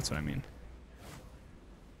collectible? That's what I mean.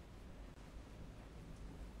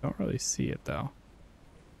 Don't really see it though.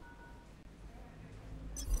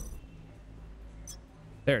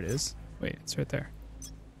 There it is. Wait, it's right there.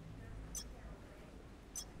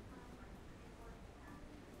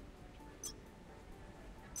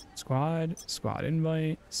 Squad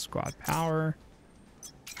invite, squad power.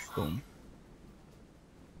 Boom.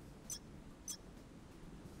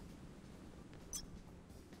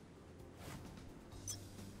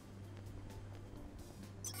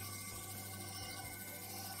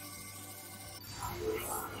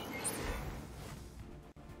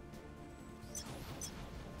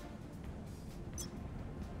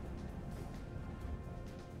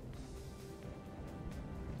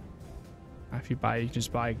 If you buy, you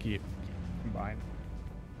just buy, keep buying.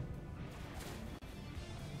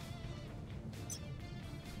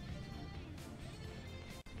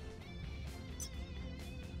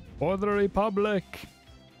 For the Republic.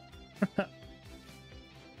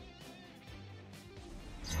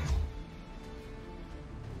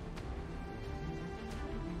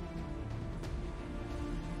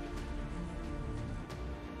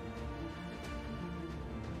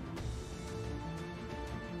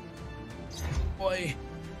 Boy.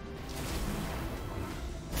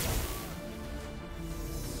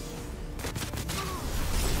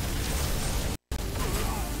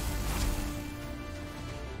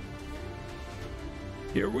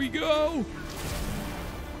 Here we go.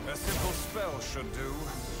 A simple spell should do.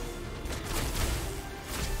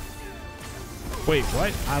 Wait,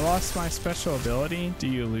 what? I lost my special ability. Do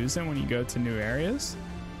you lose it when you go to new areas?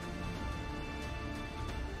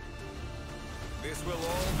 This will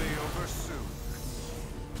all be over soon.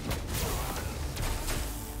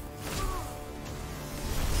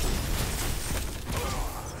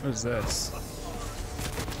 What is this?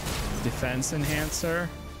 Defense enhancer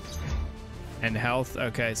and health.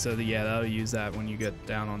 Okay, so yeah, that'll use that when you get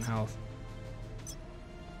down on health.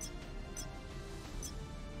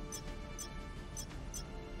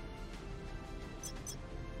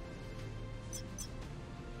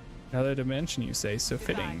 Another dimension, you say, so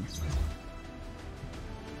fitting.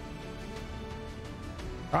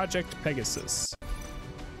 Project Pegasus.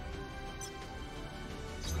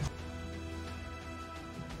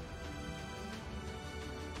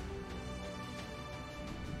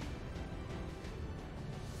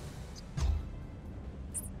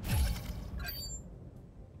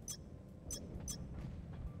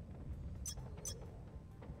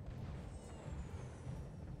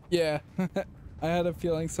 Yeah, I had a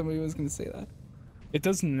feeling somebody was going to say that. It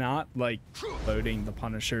does not like loading the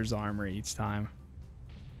Punisher's armor each time.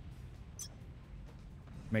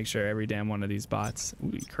 Make sure every damn one of these bots.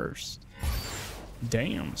 Ooh, he cursed.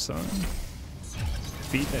 Damn, son.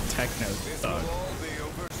 Beat the techno thug.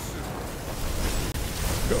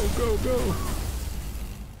 Go, go, go.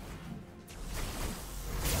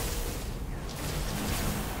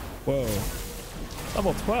 Whoa.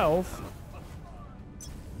 Level 12?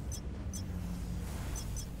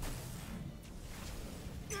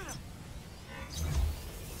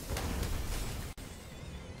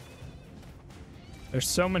 There's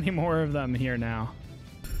so many more of them here now.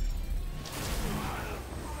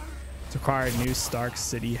 It's acquired new Stark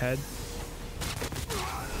City head.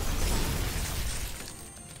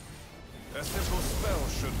 A simple spell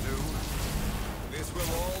should do. This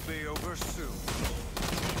will all be over soon.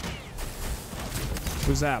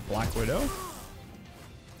 Who's that? Black Widow?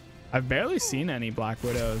 I've barely seen any Black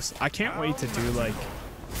Widows. I can't wait to do like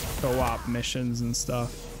co-op missions and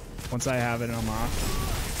stuff once I have it unlocked.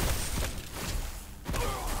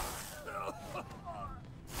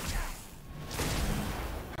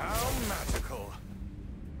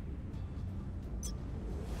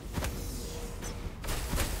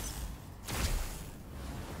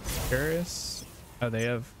 Curious. Oh, they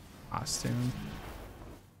have costume.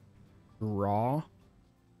 Raw.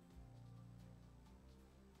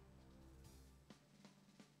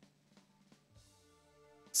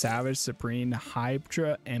 Savage Supreme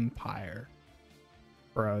Hydra Empire.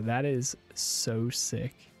 Bro, that is so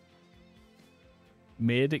sick.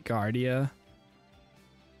 Midgardia.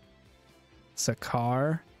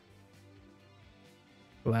 Sakaar.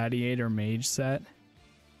 Gladiator Mage set.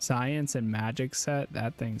 Science and Magic set.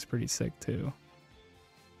 That thing's pretty sick too.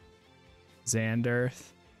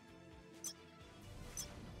 Xandearth.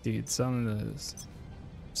 Dude, some of those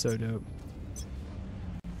so dope.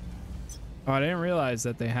 Oh, I didn't realize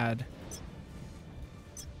that they had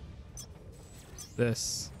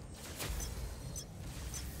this.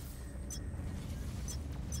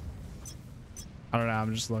 I don't know,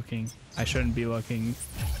 I'm just looking. I shouldn't be looking.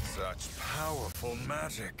 Such powerful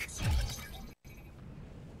magic.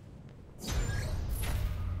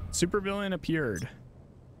 Supervillain appeared.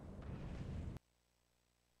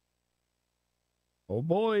 Oh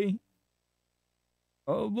boy.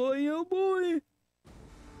 Oh boy, oh boy.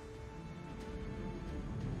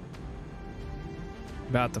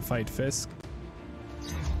 About to fight Fisk.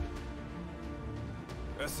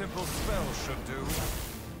 A simple spell should do.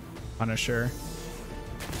 Punisher.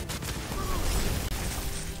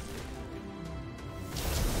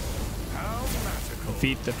 How magical.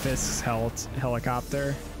 Defeat the Fisk's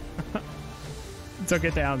helicopter. Took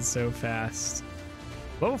it down so fast.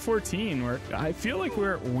 Level 14. I feel like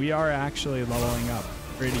we are actually leveling up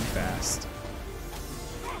pretty fast.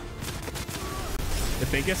 The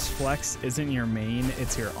biggest flex isn't your main,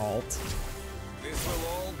 it's your alt. This will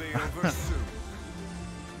all be over soon.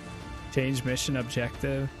 Change mission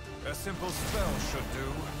objective. A simple spell should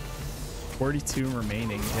do. 42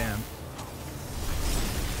 remaining, damn.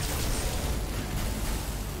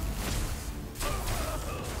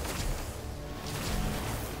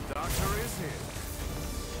 Doctor is here.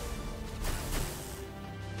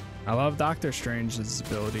 I love Doctor Strange's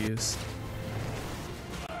abilities.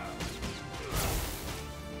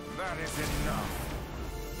 That is enough.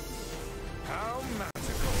 How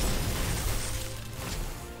magical.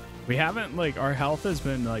 We haven't, like, our health has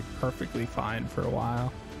been, like, perfectly fine for a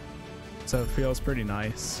while. So it feels pretty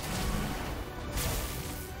nice.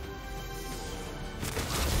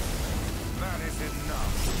 That is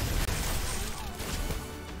enough.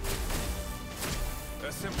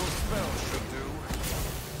 A simple spell should do.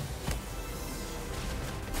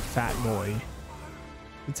 Fat boy.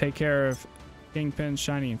 To take care of Kingpin's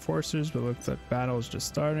shiny enforcers, but looks like battle is just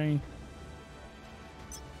starting.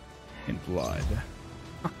 In blood.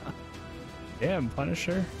 Damn,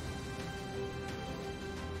 Punisher.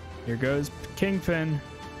 Here goes Kingpin.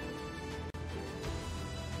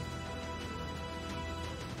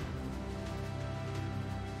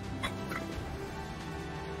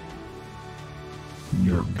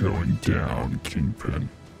 You're going down, Kingpin.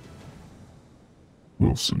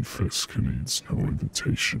 Wilson Fisk needs no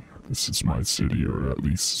invitation. This is my city, or at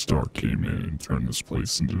least Stark came in and turned this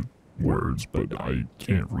place into words, but I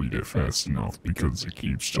can't read it fast enough because it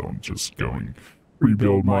keeps on just going.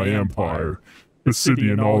 Rebuild my empire. The city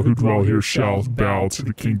and all who dwell here shall bow to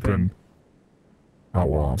the Kingpin. Now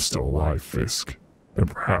while I'm still alive, Fisk, then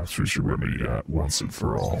perhaps we should remedy that once and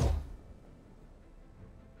for all.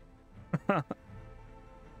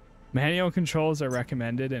 Manual controls are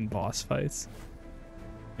recommended in boss fights.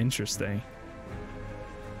 Interesting.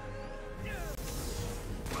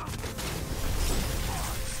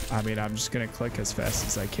 I mean, I'm just gonna click as fast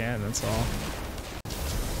as I can, that's all.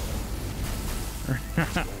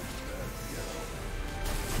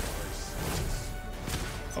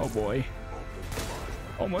 Oh boy.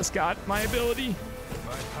 Almost got my ability.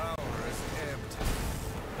 My power is ebbed.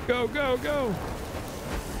 Go, go, go.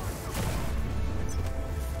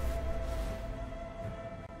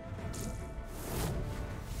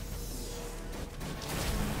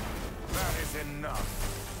 That is enough.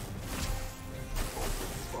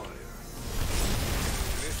 Fire.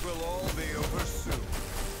 This will all be over soon.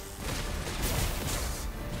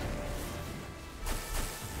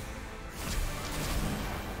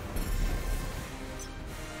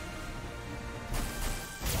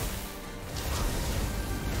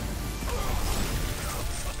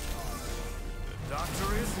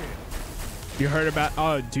 You heard about?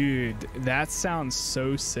 Oh, dude, that sounds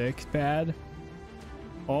so sick, bad.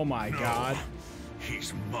 Oh my god.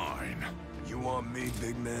 He's mine. You want me,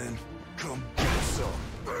 big man? Come get some.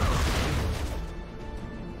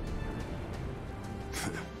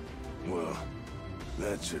 Well,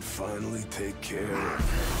 that should finally take care of.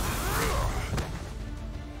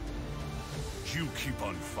 You keep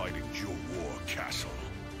on fighting your war, Castle.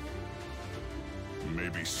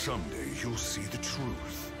 Maybe someday you'll see the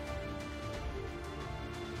truth.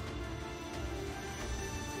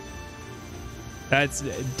 That's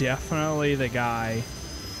definitely the guy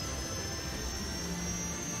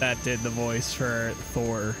that did the voice for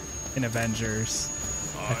Thor in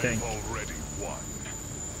Avengers, I think. I've already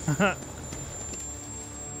won.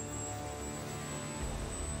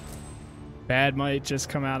 Bad might just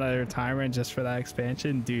come out of retirement just for that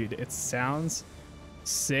expansion. Dude, it sounds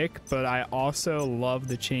sick, but I also love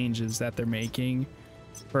the changes that they're making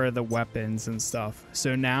for the weapons and stuff.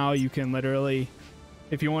 So now you can literally,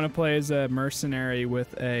 if you want to play as a mercenary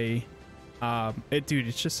with a, dude,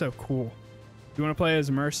 it's just so cool. If you want to play as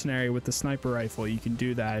a mercenary with the sniper rifle, you can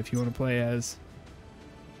do that. If you want to play as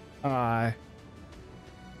a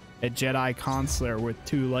Jedi consular with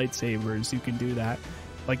 2 lightsabers, you can do that.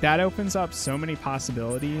 Like, that opens up so many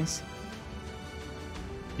possibilities.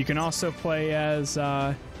 You can also play as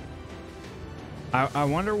I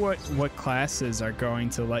wonder what classes are going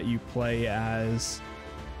to let you play as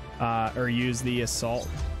or use the assault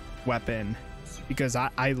weapon, because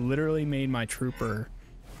I literally made my trooper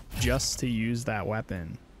just to use that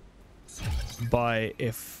weapon. But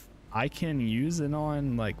if I can use it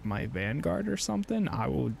on like my Vanguard or something, I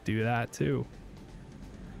will do that too.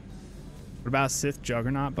 What about Sith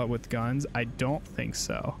Juggernaut but with guns? I don't think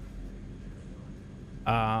so.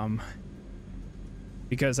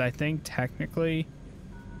 Because I think technically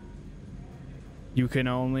you can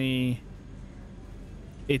only,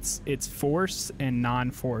 it's force and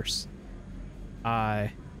non-force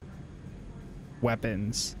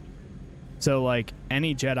weapons. So like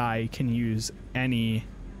any Jedi can use any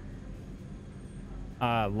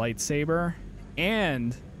lightsaber,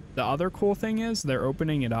 and the other cool thing is they're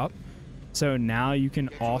opening it up. So now you can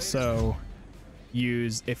also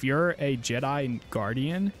use, if you're a Jedi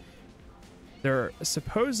Guardian, they're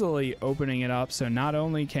supposedly opening it up. So not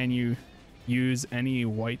only can you use any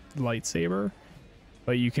white lightsaber,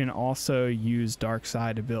 but you can also use dark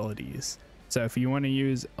side abilities. So if you want to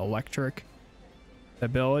use electric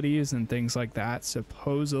abilities and things like that,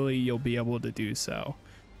 supposedly you'll be able to do so.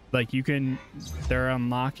 Like you can, they're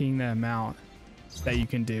unlocking the amount that you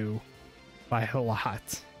can do by a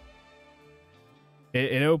lot.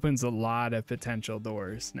 It opens a lot of potential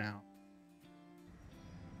doors now.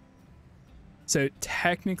 So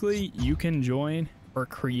technically you can join or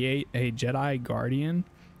create a Jedi Guardian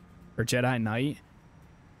or Jedi Knight,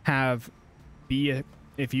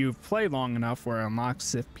 if you've played long enough where it unlocks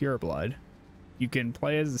Sith Pureblood, you can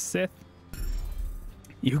play as a Sith,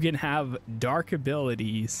 you can have dark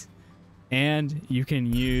abilities, and you can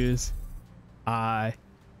use a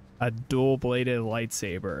dual-bladed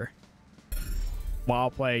lightsaber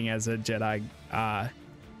while playing as a Jedi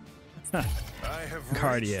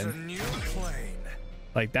Guardian.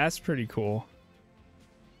 Like, that's pretty cool.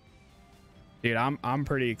 Dude, I'm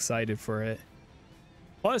pretty excited for it.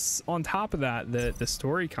 Plus, on top of that, the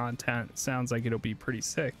story content sounds like it'll be pretty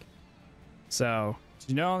sick. So, did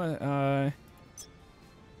you know that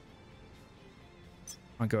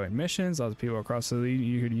ongoing missions, lots of people across the lead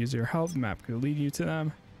you could use your help. The map could lead you to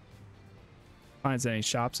them. Finds any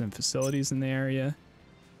shops and facilities in the area.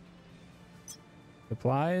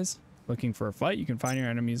 Supplies. Looking for a fight, you can find your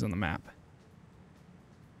enemies on the map.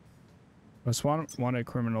 Most wanted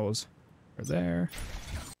criminals are there.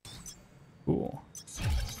 Cool.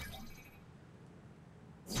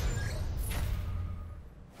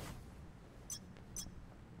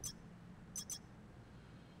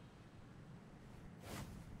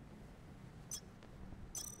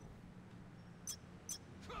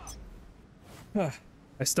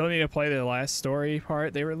 I still need to play the last story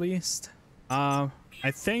part they released. I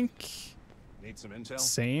think need some intel?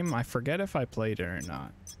 Same. I forget if I played it or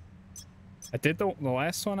not. I did the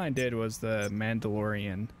last one I did was the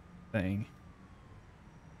Mandalorian thing.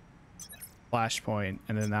 Flashpoint,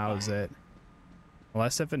 and then that was it.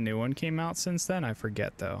 Unless if a new one came out since then, I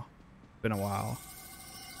forget though. It's been a while.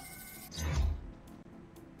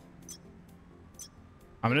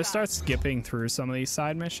 I'm gonna start skipping through some of these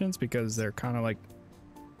side missions because they're kind of like.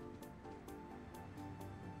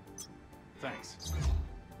 Thanks.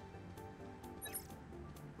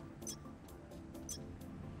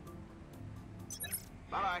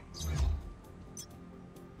 Bye-bye.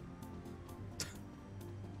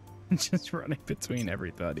 Just running between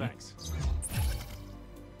everybody. Thanks.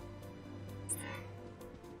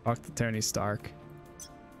 Talk to Tony Stark.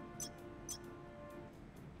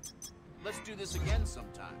 Let's do this again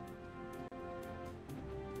sometime.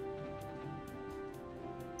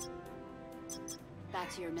 Back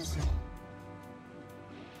to your mission.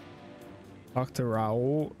 Talk to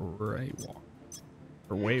Raul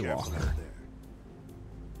Waywalker.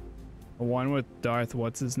 The one with Darth,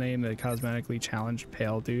 what's his name? The cosmetically challenged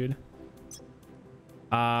pale dude.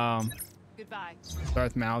 Goodbye.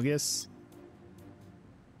 Darth Malgus.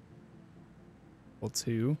 Level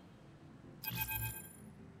 2.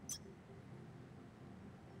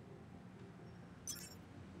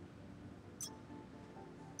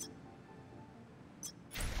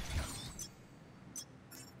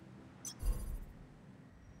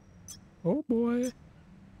 Oh boy.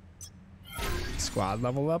 Squad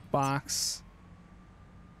level up box.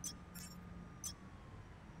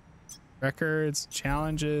 Records,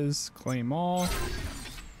 challenges, claim all.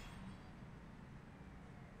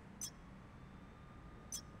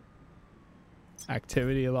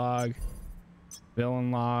 Activity log,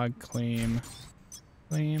 villain log, claim,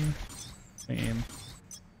 claim, claim,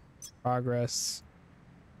 progress.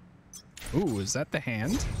 Ooh, is that the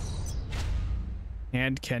hand?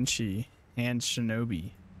 Hand Kenshi, hand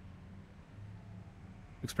Shinobi.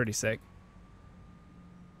 Looks pretty sick.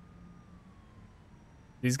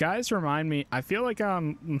 These guys remind me, I feel like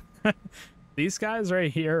these guys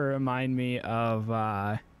right here remind me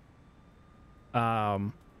of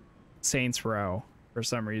Saints Row for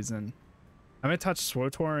some reason. I haven't touched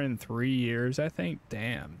SWTOR in 3 years, I think.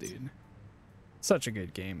 Damn, dude. Such a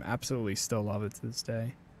good game. Absolutely still love it to this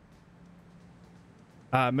day.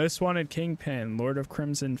 Most Wanted Kingpin, Lord of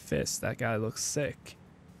Crimson Fist. That guy looks sick.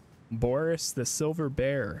 Boris the Silver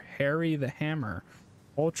Bear, Harry the Hammer,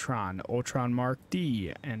 Ultron, Ultron Mark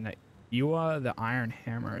D, and Iwa the Iron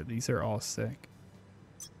Hammer. These are all sick.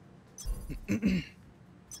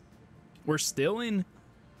 We're still in...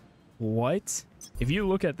 What? If you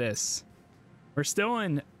look at this, we're still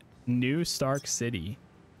in New Stark City,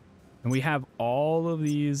 and we have all of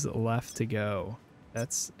these left to go.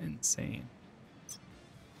 That's insane.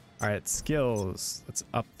 All right, skills. Let's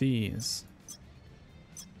up these.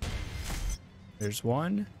 There's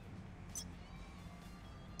one.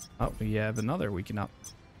 Oh, we have another we can up.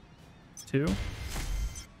 2.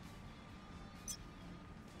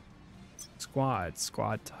 Squad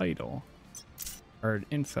title. Herd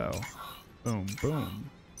info. Boom,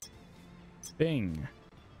 boom. Bing.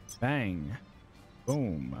 Bang.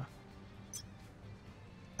 Boom.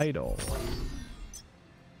 Title.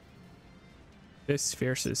 This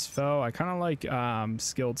fiercest foe. I kind of like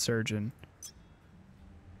skilled surgeon.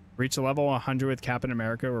 Reach a level 100 with Captain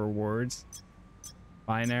America rewards.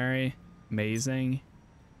 Binary. Amazing.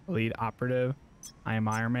 Elite operative. I am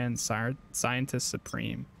Iron Man. Scientist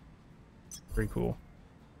supreme. Pretty cool.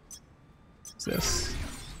 What's this?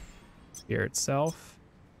 Gear itself.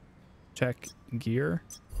 Check gear.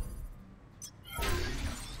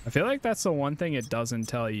 I feel like that's the one thing it doesn't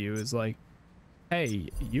tell you is like, hey,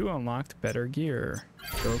 you unlocked better gear.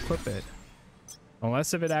 Go equip it.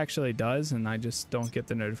 Unless if it actually does and I just don't get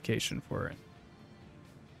the notification for it.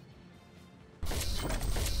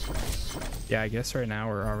 Yeah, I guess right now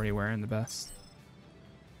we're already wearing the best.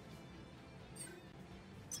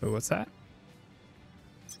 So what's that?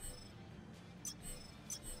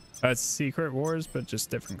 It's Secret Wars, but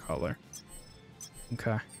just different color.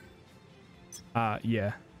 Okay.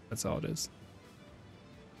 Yeah, that's all it is.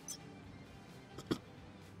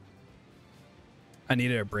 I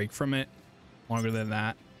needed a break from it longer than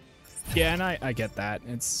that. Yeah, and I get that.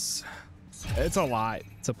 It's a lot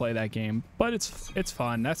to play that game, but it's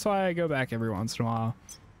fun. That's why I go back every once in a while.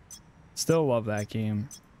 Still love that game.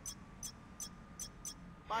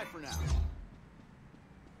 Bye for now.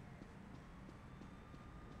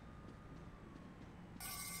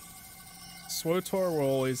 SWTOR will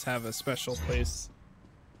always have a special place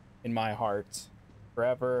in my heart.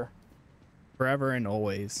 Forever and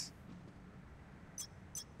always.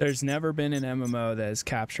 There's never been an MMO that has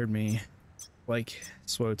captured me like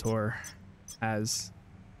SWTOR has.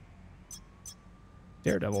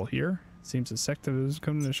 Daredevil here. Seems a sect that has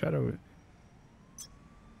come to the shadow.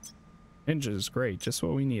 Ninja is great. Just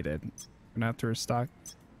what we needed. Gonna have to restock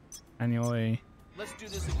annually. Let's do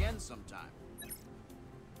this again sometime.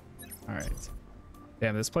 All right.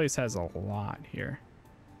 Damn, this place has a lot here.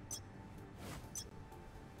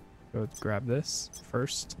 Go grab this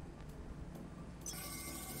first.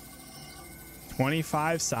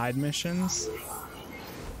 25 side missions.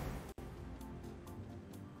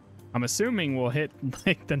 I'm assuming we'll hit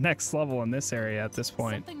like the next level in this area at this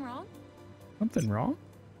point. Something wrong? Something wrong?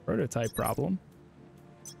 Prototype problem.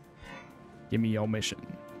 Give me your mission.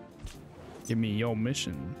 Give me your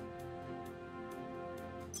mission.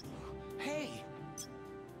 Hey.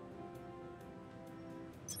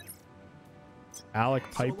 Alec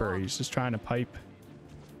Piper, he's just trying to pipe.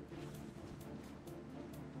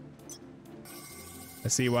 I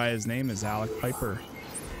see why his name is Alec Piper.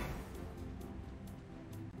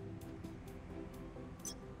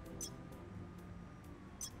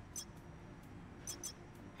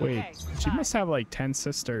 Wait, Okay, she bye. must have like 10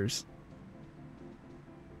 sisters.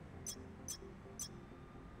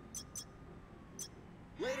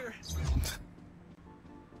 Later.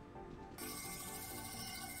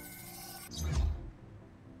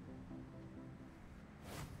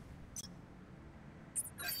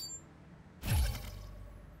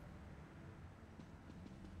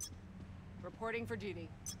 Reporting for duty.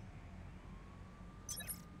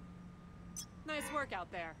 Nice work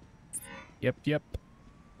out there. Yep, yep.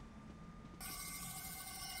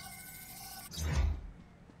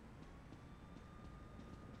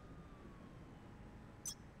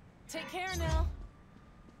 Take care now.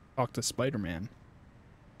 Talk to Spider-Man.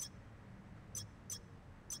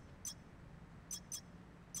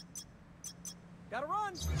 Gotta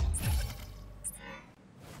run.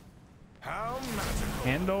 How magical.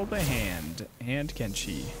 Handle the hand. And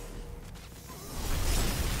Kenshi.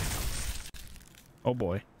 Oh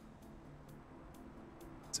boy.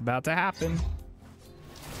 It's about to happen.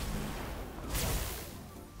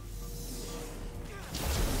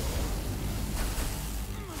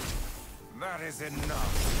 That is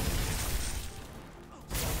enough.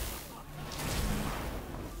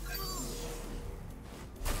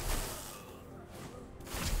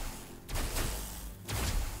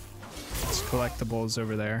 It's collectibles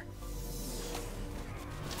over there.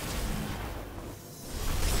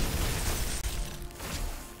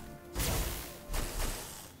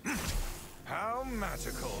 How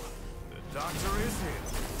magical. The doctor is in.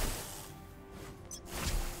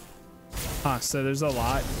 Huh, so there's a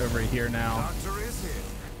lot over here now. Doctor is in.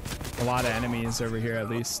 A lot of enemies over here at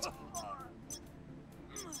least.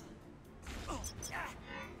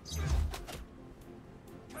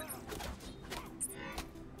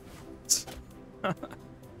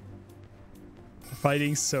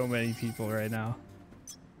 Fighting so many people right now.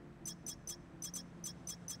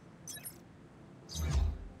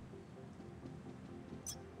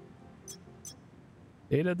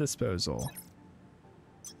 Data disposal.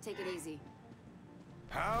 Take it easy.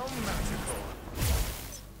 How magical.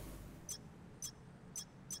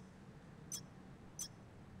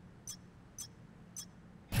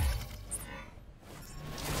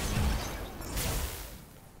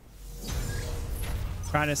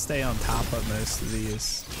 Trying to stay on top of most of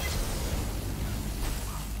these.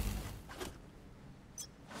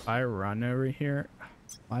 If I run over here,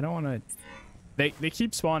 I don't want to. They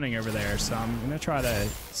keep spawning over there, so I'm gonna try to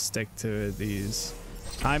stick to these.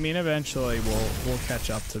 I mean, eventually we'll catch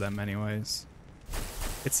up to them anyways.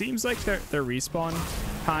 It seems like their respawn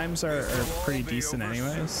times are pretty decent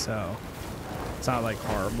anyways, so it's not like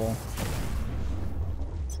horrible.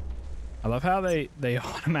 I love how they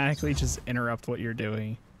automatically just interrupt what you're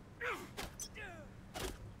doing.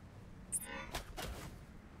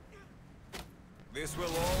 This will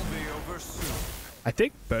all be over soon. I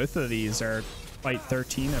think both of these are like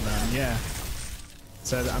 13 of them, yeah.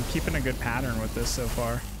 So I'm keeping a good pattern with this so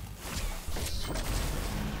far.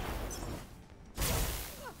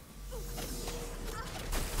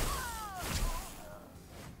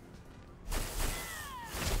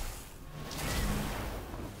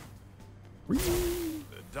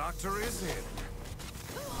 The doctor is in.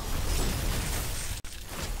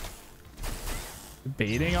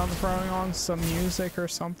 Debating on throwing on some music or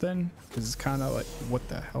something. This is kind of like, what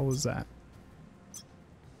the hell was that?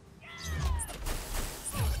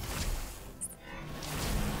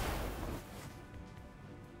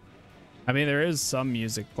 I mean, there is some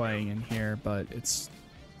music playing in here, but it's,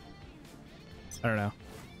 I don't know.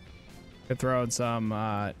 Could throw in some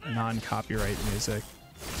non-copyright music.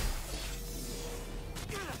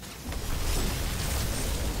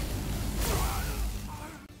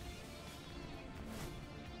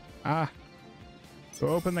 Ah, go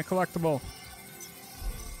open the collectible.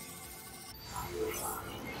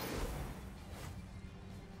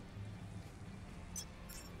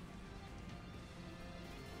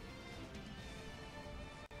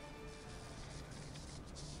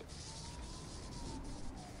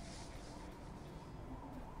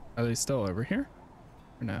 Are they still over here?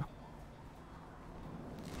 Or no?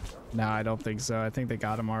 No, I don't think so. I think they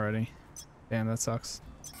got him already. Damn, that sucks.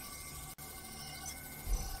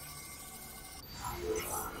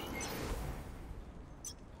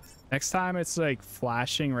 Next time it's like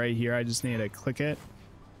flashing right here, I just need to click it,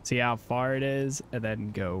 see how far it is, and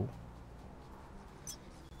then go.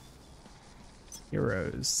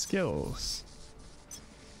 Heroes, skills.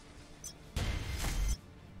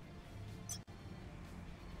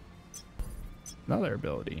 Another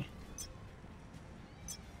ability.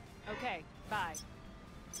 Okay, bye.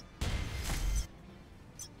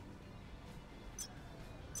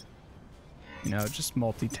 You know, just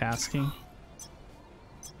multitasking.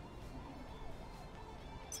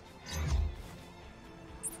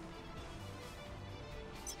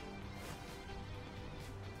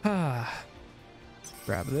 Ah,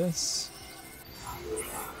 grab this.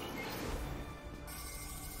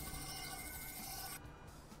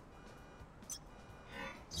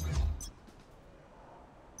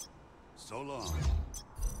 So long.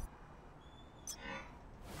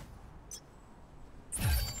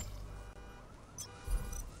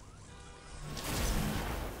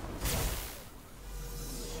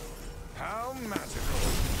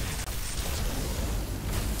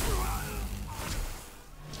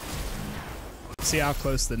 see how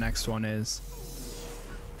close the next one is.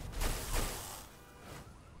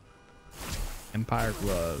 Empire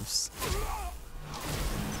gloves.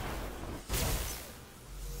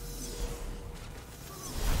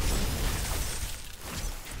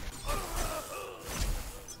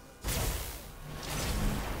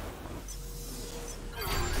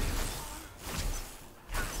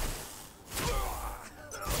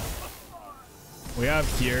 We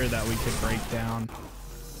have gear that we could break down.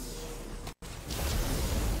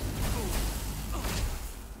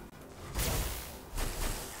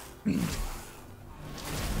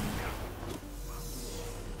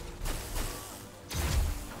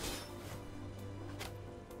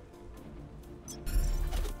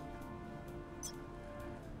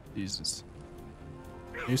 Jesus.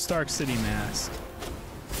 New Stark City mask.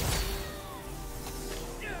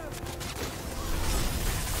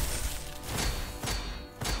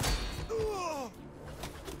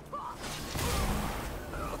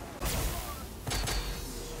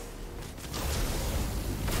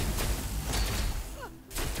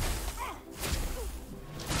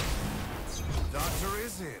 Doctor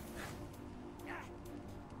is in.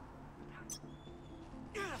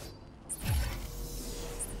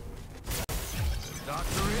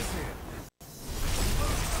 Doctor is in.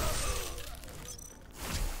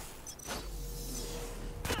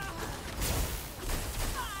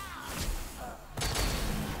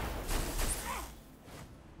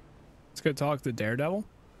 Let's go talk to Daredevil.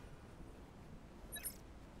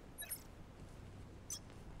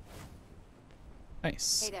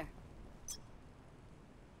 Nice. Hey there.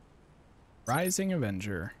 Rising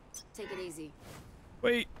Avenger. Take it easy.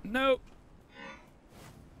 Wait, no.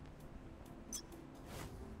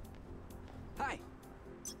 Hi.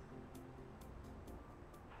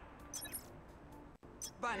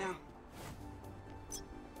 Bye now.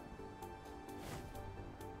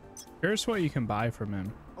 Here's what you can buy from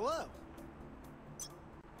him. Hello.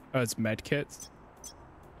 Oh, it's med kits.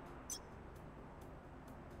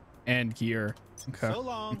 And gear. Okay. So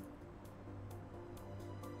long.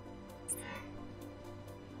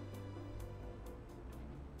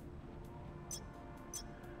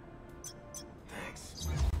 Thanks.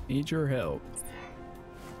 Need your help.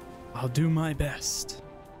 I'll do my best.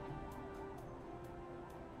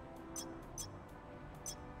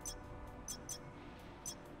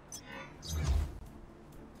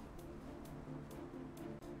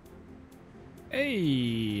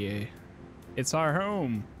 Hey, it's our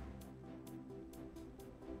home.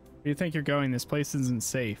 Where do you think you're going? This place isn't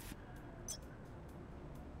safe.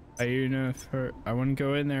 I wouldn't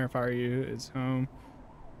go in there if I were you. It's home.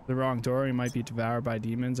 The wrong door. You might be devoured by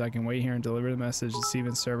demons. I can wait here and deliver the message to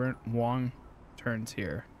Steven's servant. Wong turns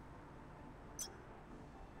here.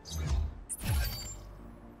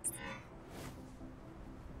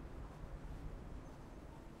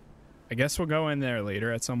 I guess we'll go in there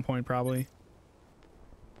later at some point, probably.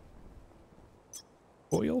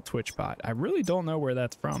 Coil Twitchbot. I really don't know where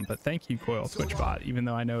that's from, but thank you, Coil Twitchbot, even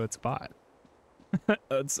though I know it's a bot.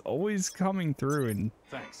 It's always coming through and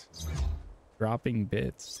Thanks. dropping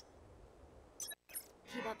bits.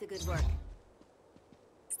 Keep up the good work.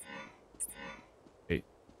 Wait.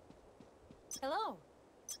 Hello.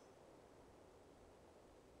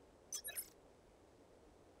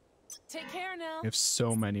 Take care now. We have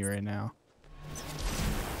so many right now.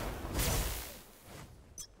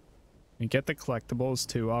 And get the collectibles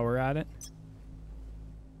too while we're at it.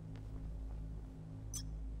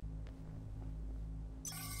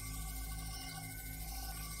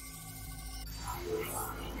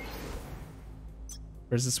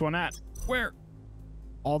 Where's this one at? Where?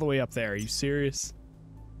 All the way up there. Are you serious?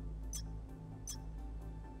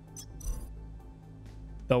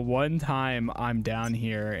 The one time I'm down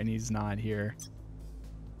here and he's not here.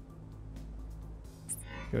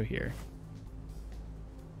 Go here.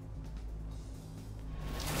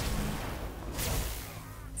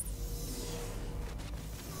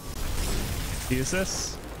 Use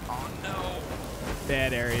this? Oh no.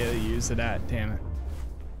 Bad area to use it at. Damn it.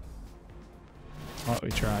 Oh, we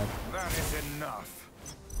tried. That is enough.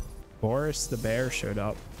 Boris the bear showed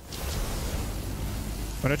up.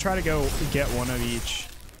 I'm gonna try to go get one of each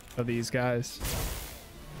of these guys.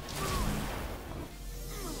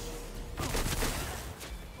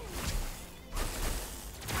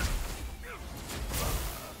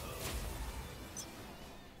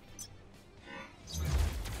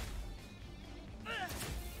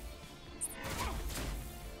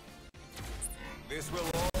 This will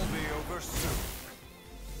all be over soon.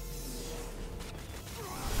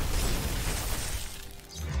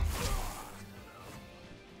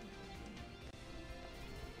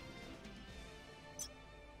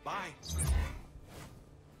 Bye.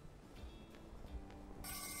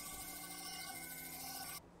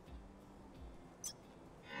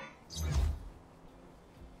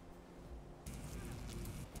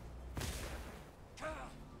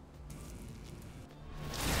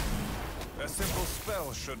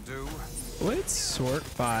 spell should do. Let's sort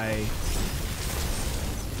by...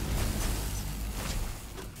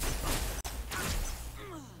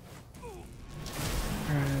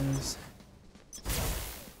 Whereas...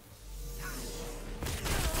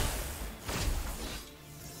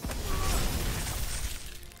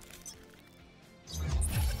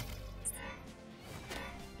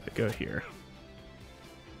 Go here.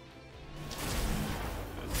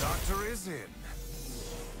 The doctor is in.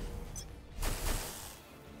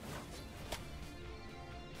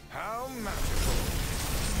 How magical.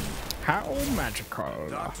 How magical.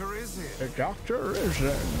 Doctor is in. The doctor is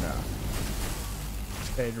in.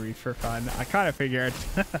 They'd read for fun. I kind of figured.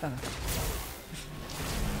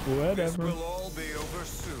 Whatever. This will all be over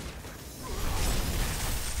soon.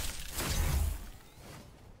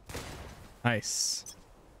 Nice.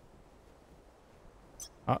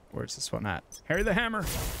 Oh, where's this one at? Harry the Hammer.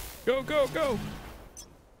 Go, go, go.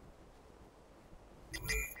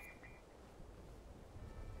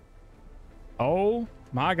 Oh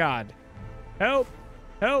my God. Help.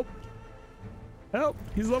 Help. Help.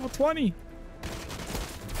 He's level 20.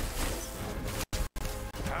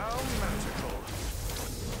 How magical.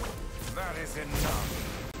 That is enough.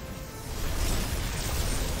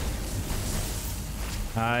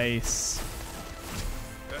 Nice.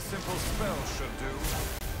 A simple spell should do.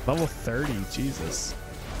 Level 30. Jesus.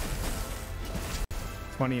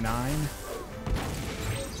 29.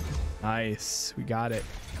 Nice. We got it.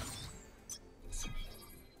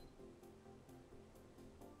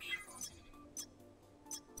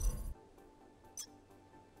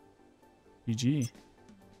 GG.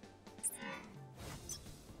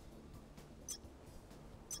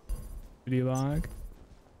 Video log.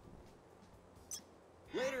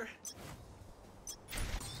 Later.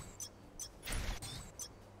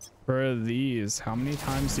 For these, how many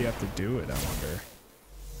times do you have to do it, I wonder?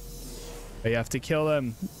 But you have to kill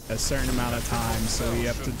them a certain amount of times, so you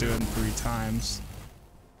have to do them 3 times.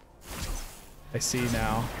 I see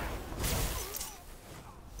now.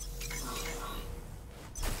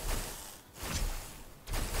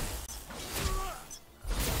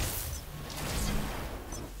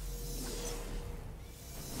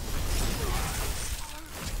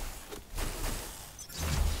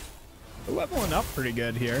 We're leveling up pretty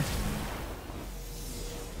good here.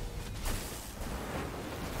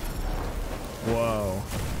 Whoa,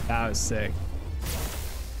 that was sick.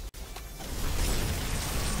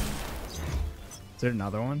 Is there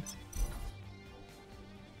another one?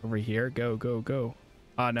 Over here? Go, go, go.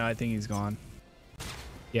 Oh no, I think he's gone.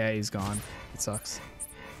 Yeah, he's gone. It sucks.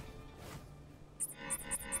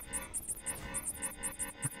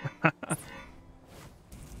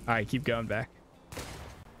 Alright, keep going back.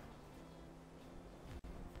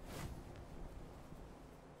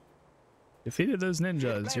 Defeated those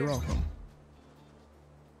ninjas. You're welcome.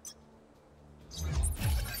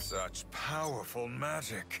 Such powerful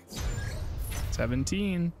magic.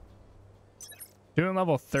 17. Doing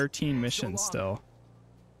level 13 missions still.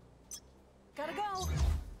 Gotta go.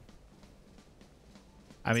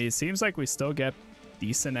 I mean, it seems like we still get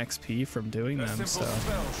decent XP from doing A them, simple so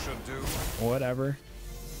spell should do. whatever.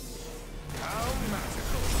 How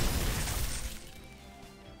magical.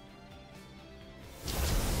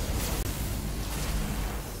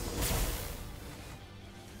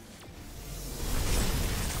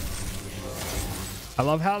 I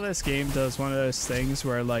love how this game does one of those things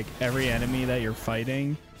where like every enemy that you're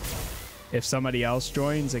fighting, if somebody else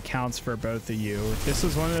joins, it counts for both of you. If this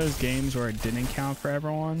was one of those games where it didn't count for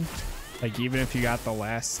everyone, like even if you got the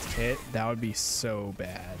last hit, that would be so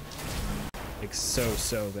bad. Like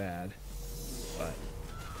so bad. But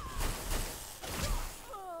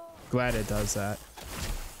glad it does that.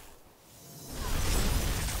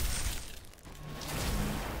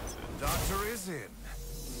 The doctor is in.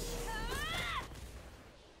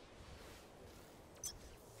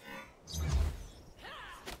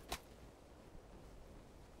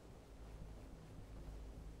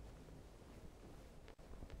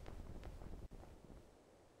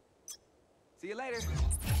 See you later.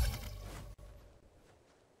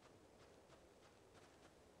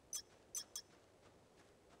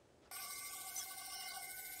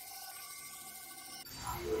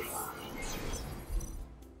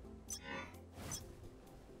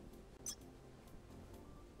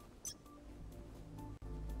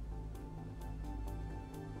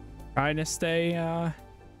 Trying to stay,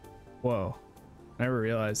 whoa. Never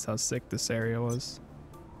realized how sick this area was.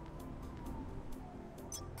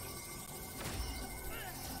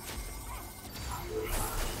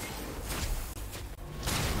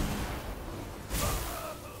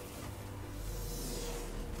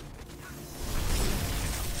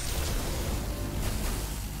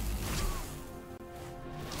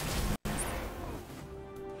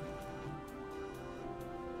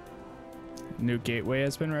 New gateway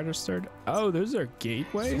has been registered. Oh, those are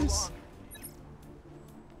gateways?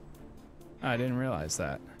 I didn't realize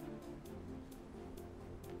that.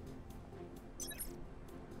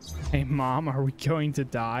 Hey, Mom, are we going to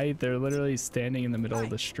die? They're literally standing in the middle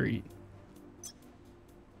of the street.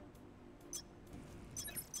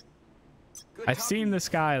 I've seen this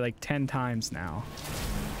guy like 10 times now.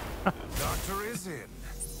 The doctor is in.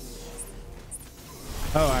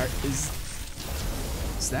 Oh, is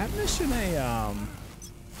that mission a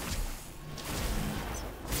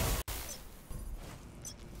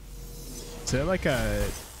is it like a,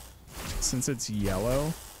 since it's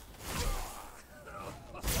yellow,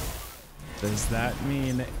 does that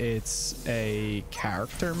mean it's a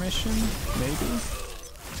character mission maybe?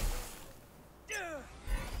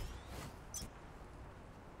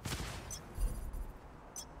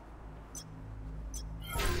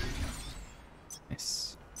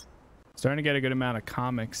 Nice. Starting to get a good amount of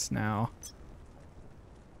comics now.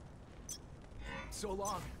 So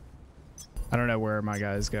long. I don't know where my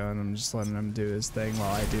guy's going. I'm just letting him do his thing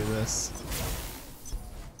while I do this.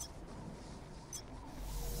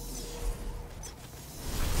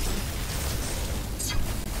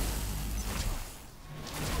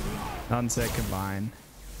 Sunset combine.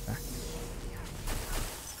 Okay.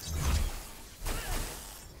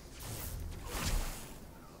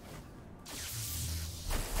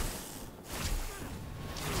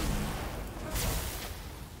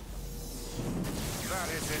 That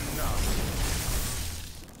is enough.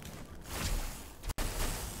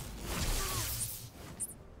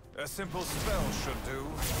 A simple spell should do.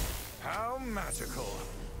 How magical.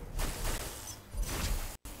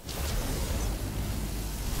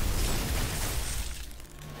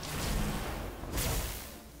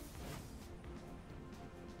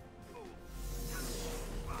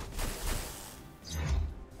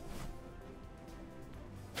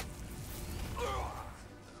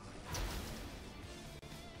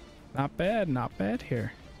 Not bad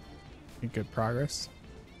here. Good progress.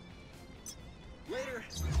 Later.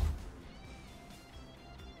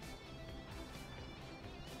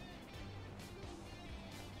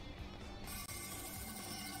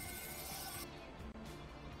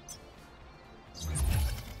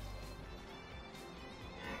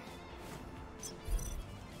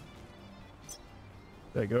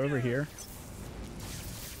 So I go over here,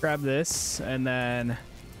 grab this, and then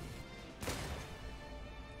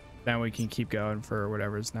we can keep going for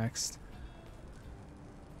whatever's next.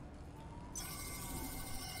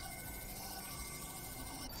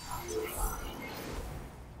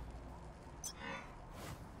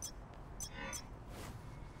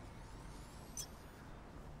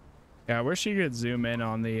 Yeah, I wish you could zoom in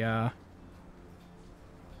on the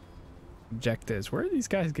objectives. Where are these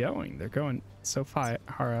guys going? They're going so far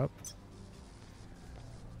up.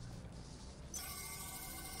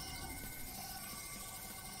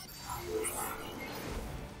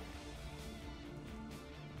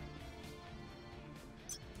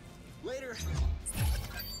 Later.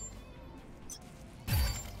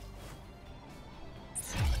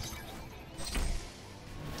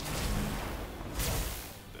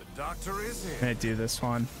 The doctor is in. Can I do this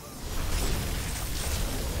one?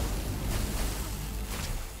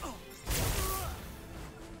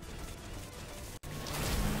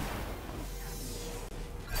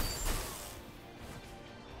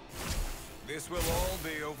 This will all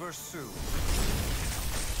be over soon.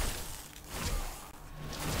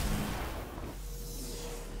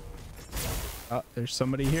 Oh, there's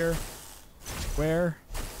somebody here. Where?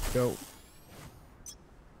 Go.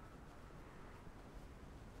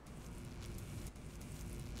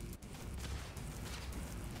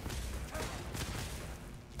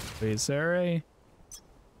 Wait, is there a...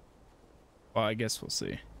 Well, I guess we'll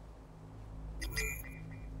see.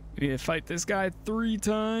 We need to fight this guy 3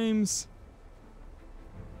 times.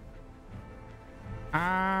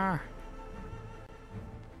 Ah.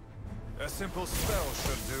 A simple spell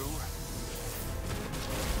should do.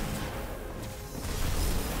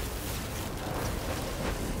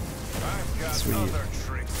 I've got Sweet. other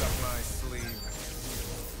tricks up my sleeve.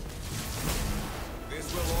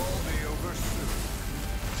 This will all be over soon.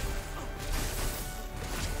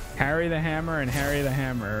 Harry the Hammer and Harry the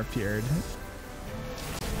Hammer appeared.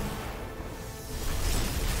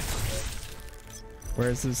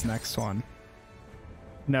 Where's this next one?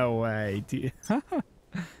 No way.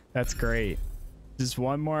 That's great. Just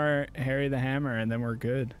one more Harry the Hammer and then we're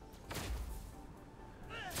good.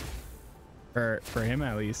 For him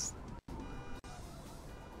at least.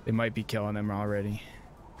 They might be killing him already.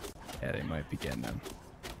 Yeah, they might be getting him.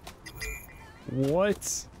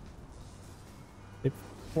 What? They're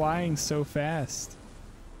flying so fast.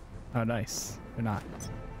 Oh, nice. They're not.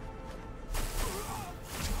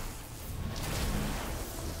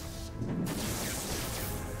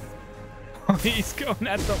 Oh, he's going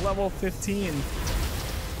at the level 15.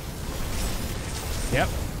 Yep,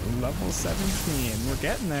 level 17. We're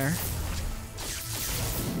getting there.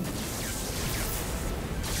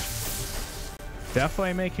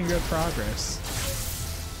 Definitely making good progress.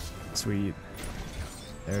 Sweet.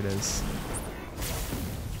 There it is.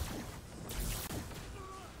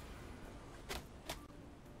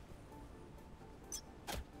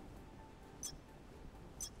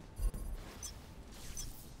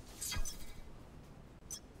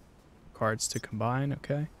 Cards to combine,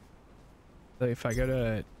 okay. So if I go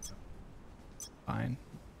to combine,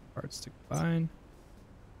 cards to combine.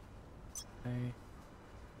 Okay.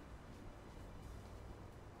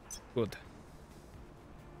 Good.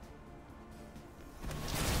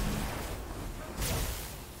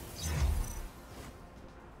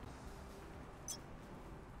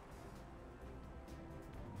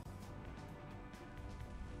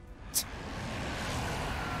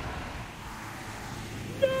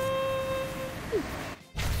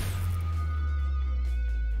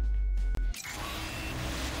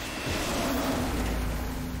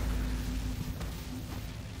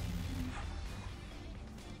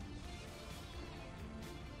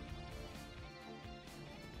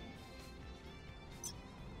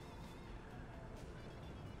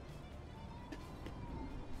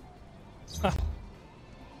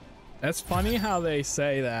 That's funny how they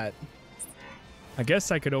say that. I guess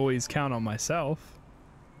I could always count on myself.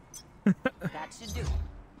 That should do.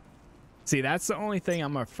 See, that's the only thing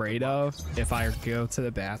I'm afraid of. If I go to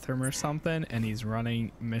the bathroom or something and he's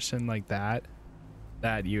running mission like that,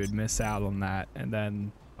 that you would miss out on that and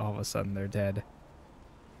then all of a sudden they're dead.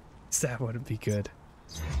 So that wouldn't be good.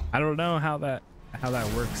 I don't know how that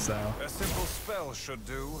works though. A simple spell should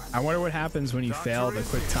do. I wonder what happens when you fail the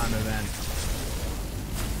quick time event.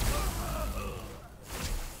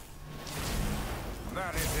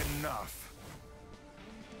 That is enough.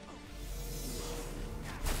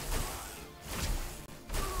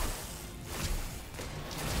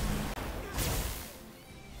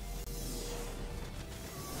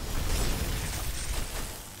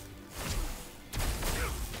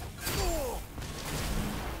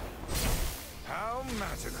 How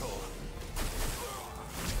magical.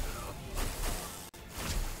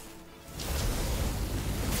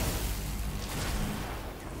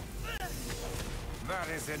 That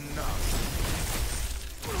is enough.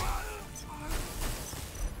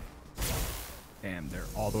 Damn, they're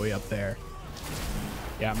all the way up there.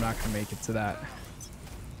 Yeah, I'm not gonna make it to that.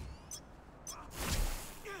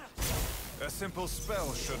 A simple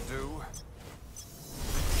spell should do.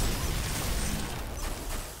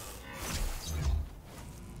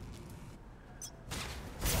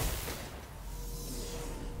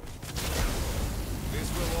 This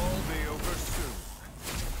will all be over soon.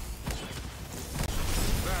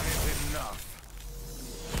 That is enough.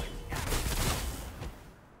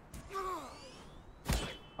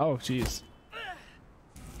 Oh, jeez.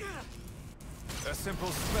 A simple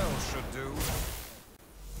spell should do.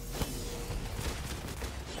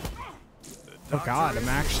 Oh god, I'm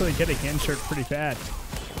actually getting injured pretty bad.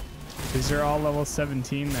 These are all level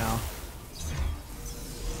 17 now.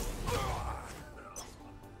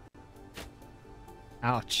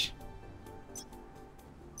 Ouch.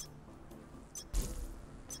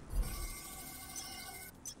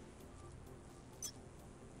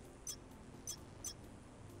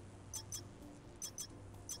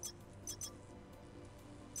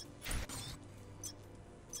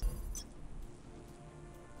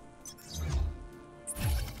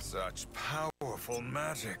 Such powerful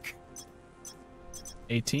magic.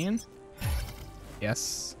 18?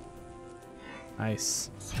 Yes.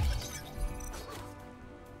 Nice.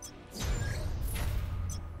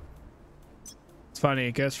 It's funny,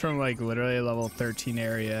 it goes from like literally a level 13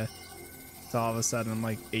 area to all of a sudden I'm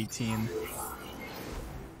like 18.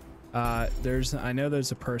 I know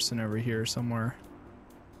there's a person over here somewhere.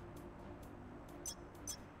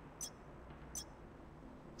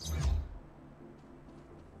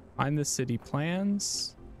 Find the city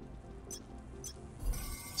plans.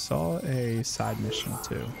 Saw a side mission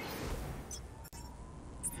too.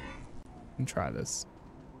 And try this.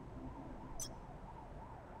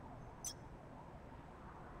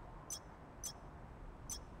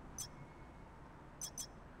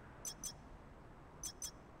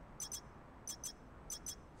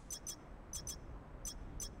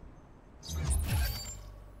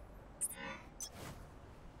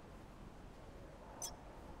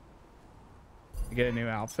 Get a new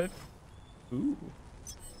outfit. Ooh.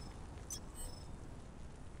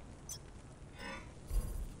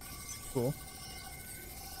 Cool.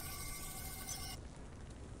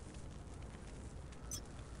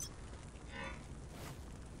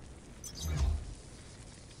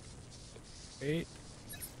 Wait.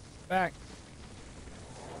 Back.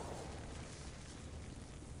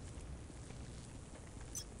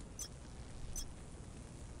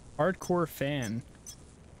 Hardcore fan.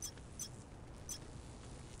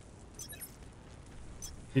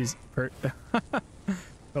 He's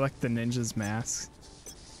collect the ninja's mask.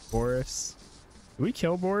 Boris. Did we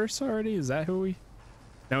kill Boris already? Is that who we?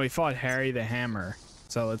 No, we fought Harry the Hammer.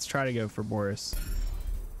 So let's try to go for Boris.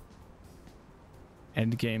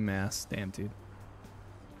 End game mask. Damn, dude.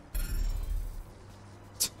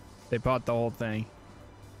 They bought the whole thing.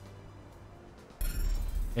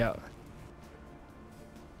 Yeah.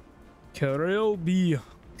 Karel B.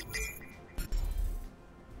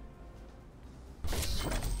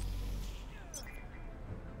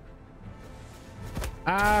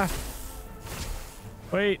 Ah!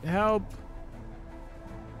 Wait, help!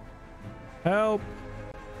 Help!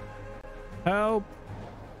 Help!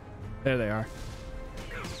 There they are.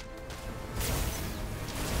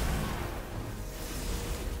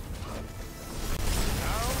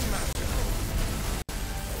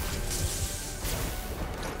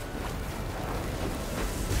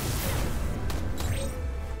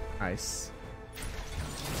 Nice.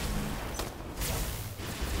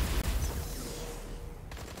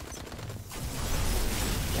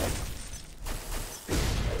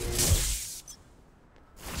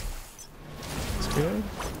 That's good.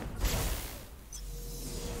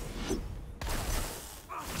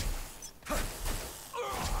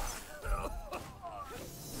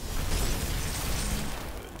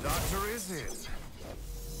 The doctor is it.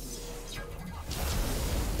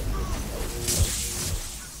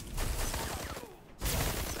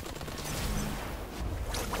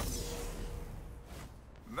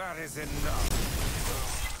 That is enough.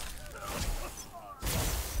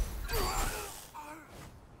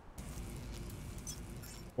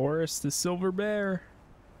 Boris the Silver Bear.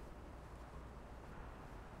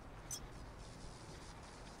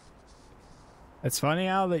 It's funny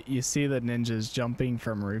how that you see the ninjas jumping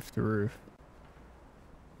from roof to roof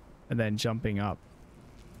and then jumping up.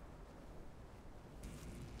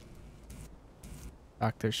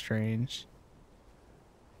 Doctor Strange.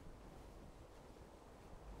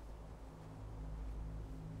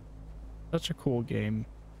 Such a cool game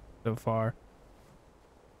so far.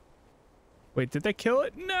 Wait, did they kill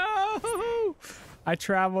it? No! I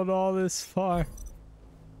traveled all this far.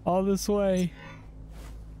 All this way.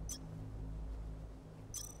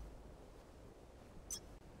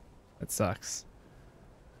 That sucks.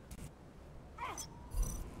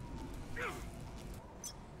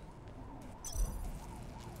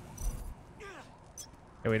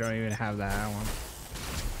 Yeah, we don't even have that one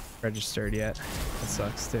registered yet. That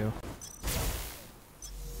sucks too.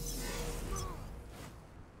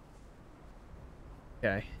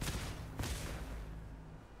 Okay.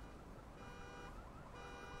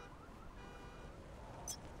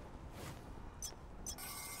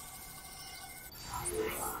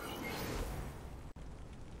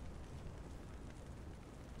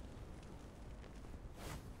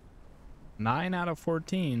 Nine out of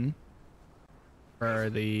 14 for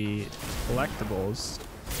the collectibles.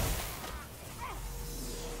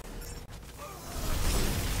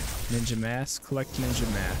 Ninja mask, collect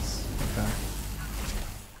ninja mask. Okay.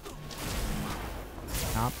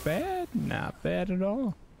 Not bad, not bad at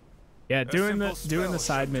all. Yeah, doing the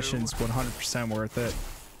side missions 100% worth it.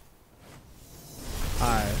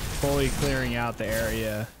 Fully clearing out the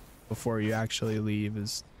area before you actually leave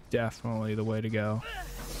is definitely the way to go.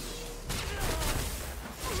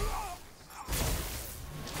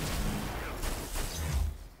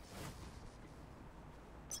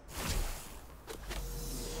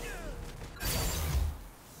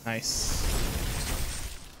 Nice.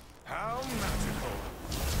 How magical.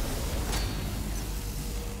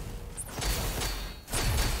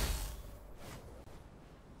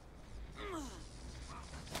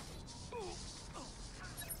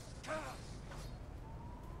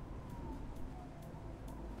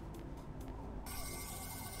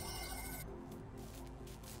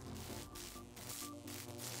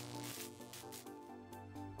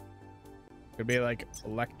 Could be like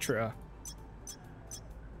Electra.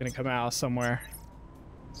 Gonna come out somewhere.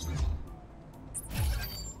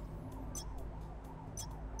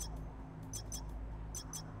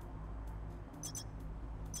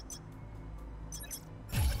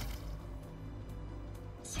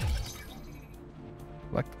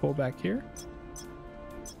 Collectible back here.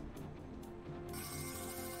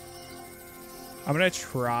 I'm gonna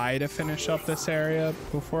try to finish up this area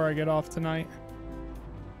before I get off tonight.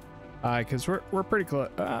 Because we're pretty close.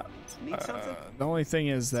 The only thing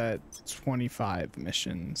is that 25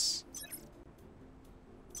 missions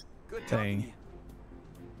Good thing.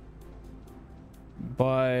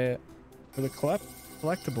 But the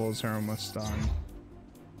collectibles are almost done.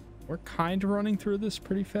 We're kind of running through this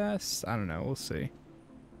pretty fast. I don't know. We'll see.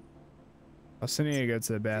 I'll send you to go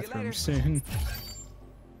to the bathroom soon.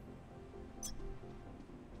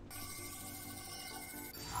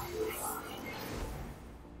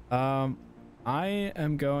 I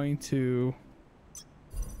am going to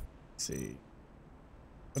see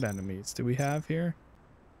what enemies do we have here.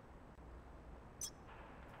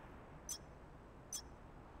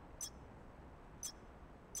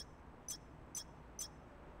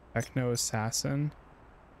 Techno Assassin.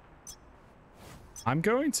 I'm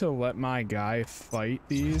going to let my guy fight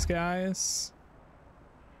these guys.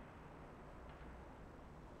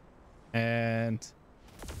 And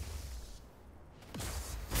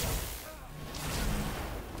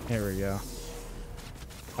here we go.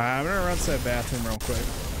 I'm gonna run to the bathroom real quick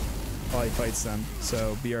while he fights them.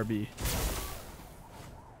 So BRB.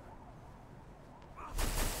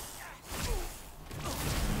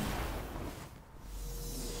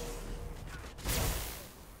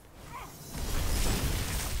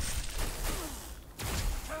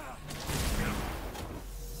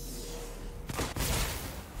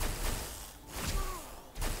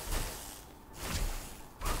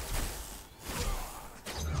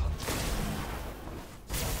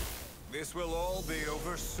 This will all be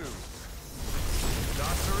over soon. The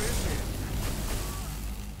doctor is in.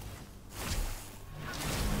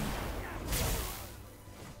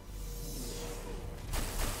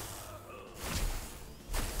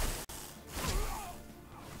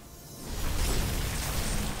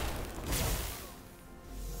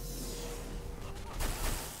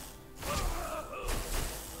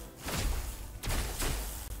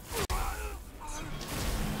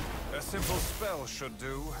 A simple spell should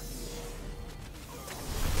do.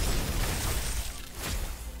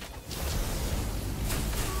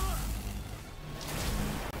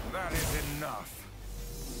 That is enough.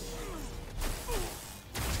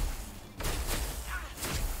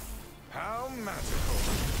 How magical.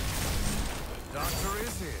 The doctor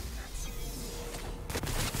is in.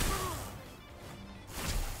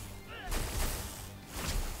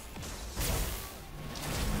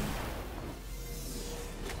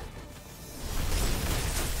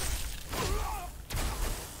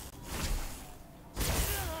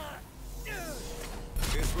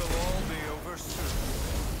 This will all be over soon.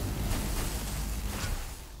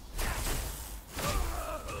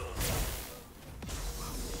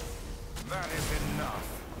 That is enough.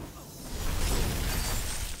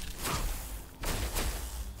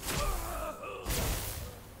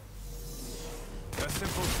 A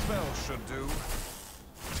simple spell should do.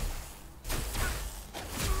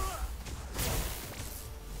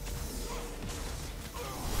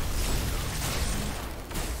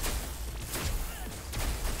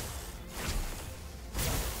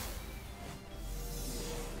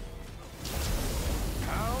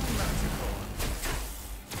 How magical.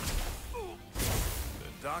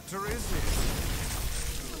 The doctor is in.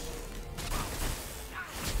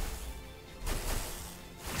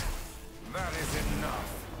 That is enough.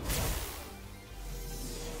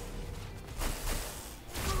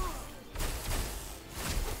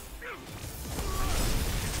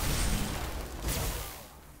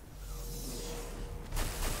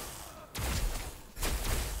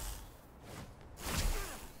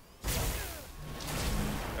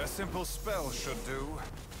 A simple spell should do.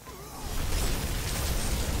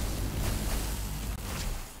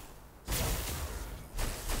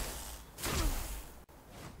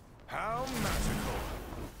 How magical.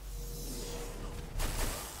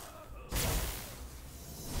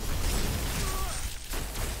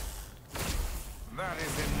 That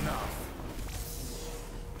is enough.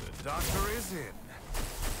 The doctor is in.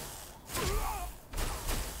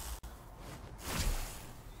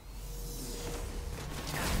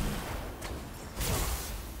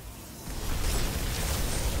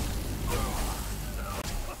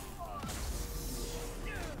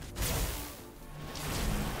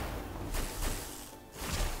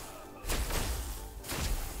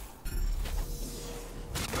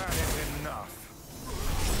 That is enough.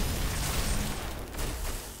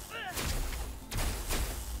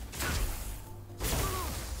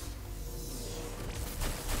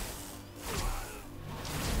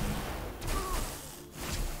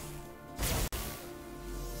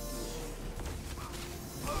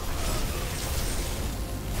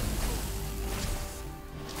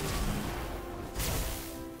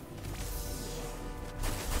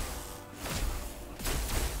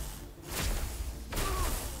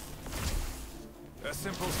 A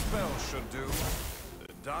simple spell should do.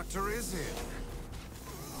 The doctor is in.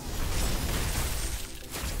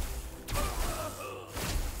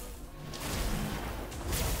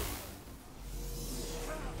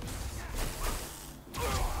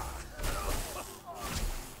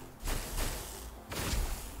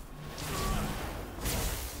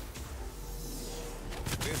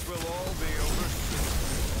 This will all be over soon.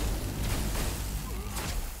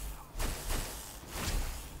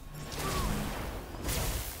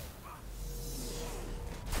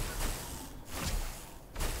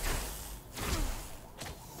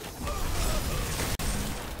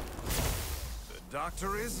 The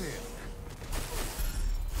doctor is in.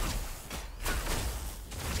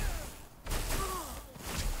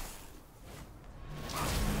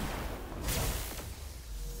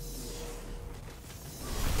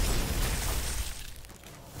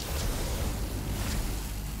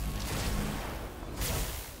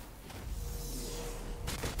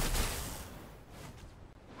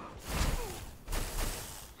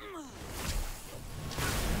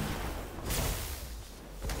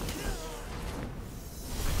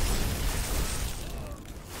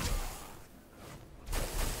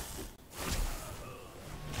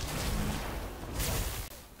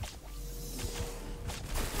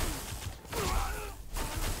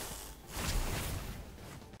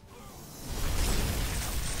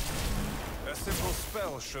 A simple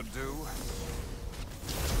spell should do.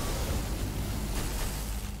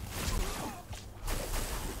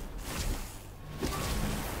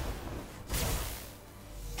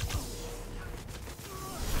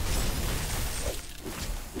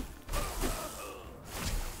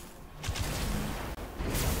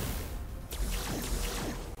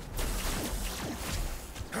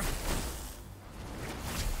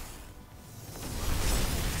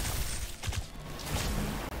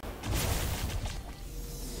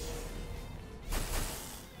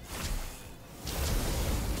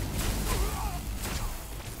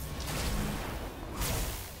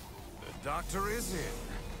 Doctor is in.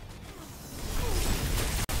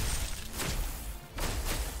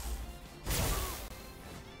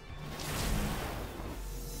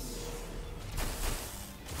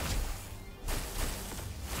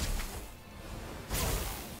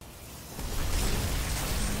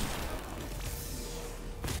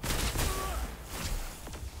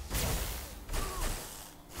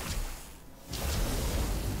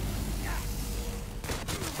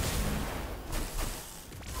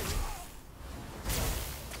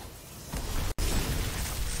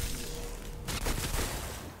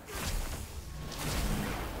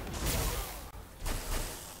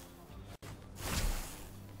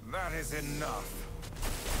 That is enough.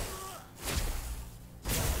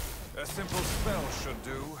 A simple spell should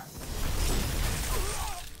do.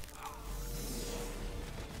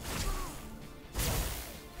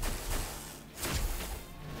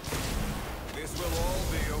 This will all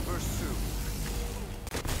be over soon.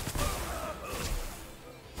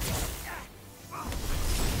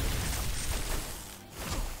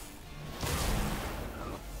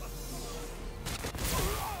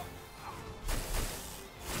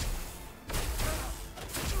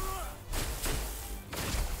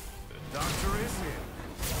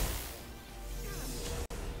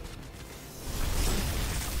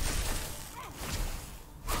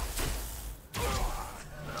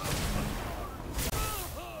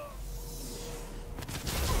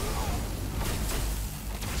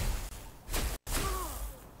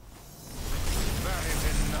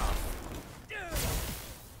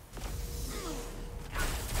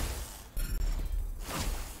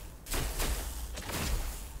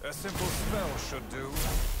 A simple spell should do.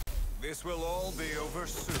 This will all be over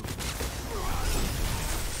soon.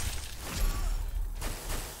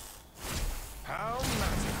 How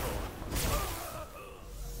magical.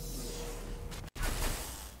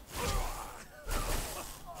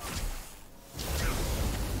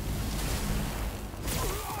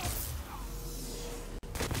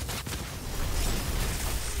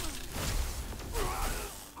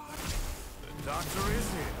 The doctor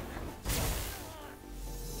is in.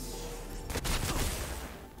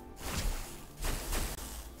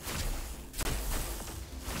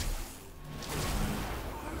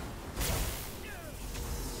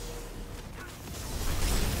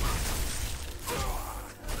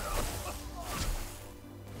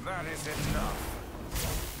 That is enough.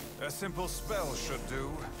 A simple spell should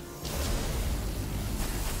do.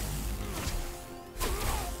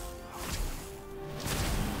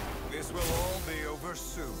 This will all be over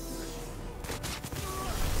soon.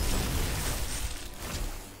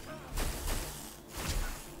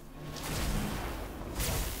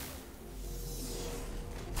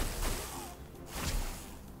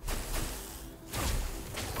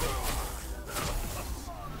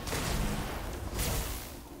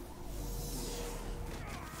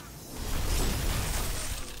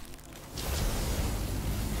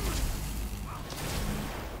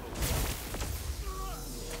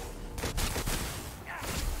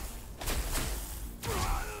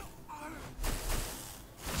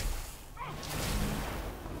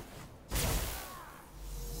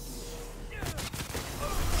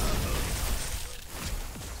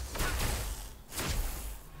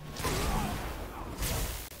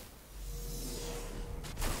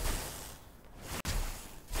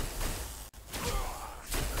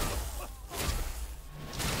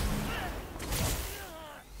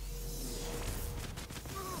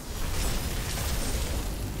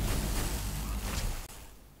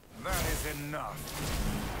 enough.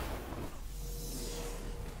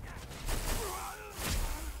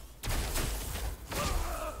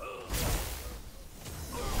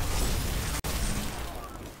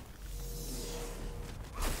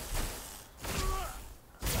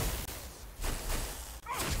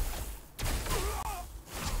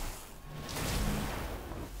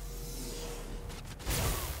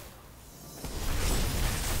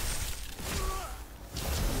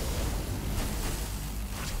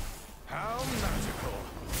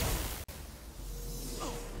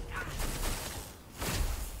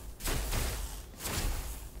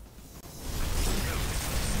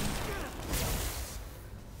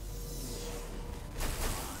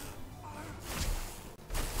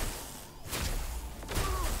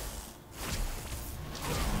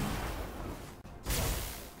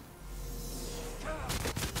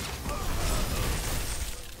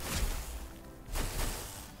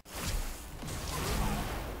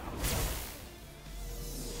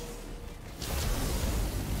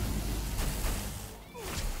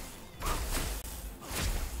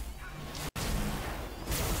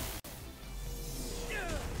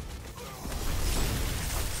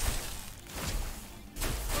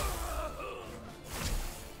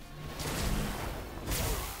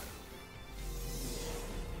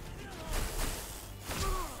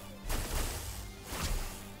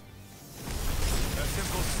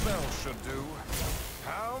 Should do.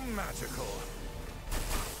 How magical.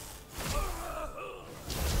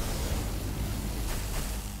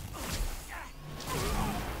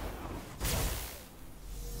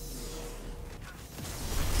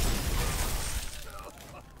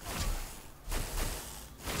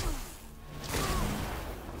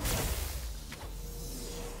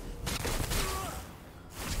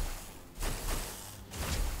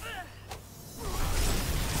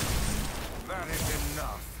 That is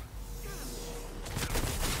enough.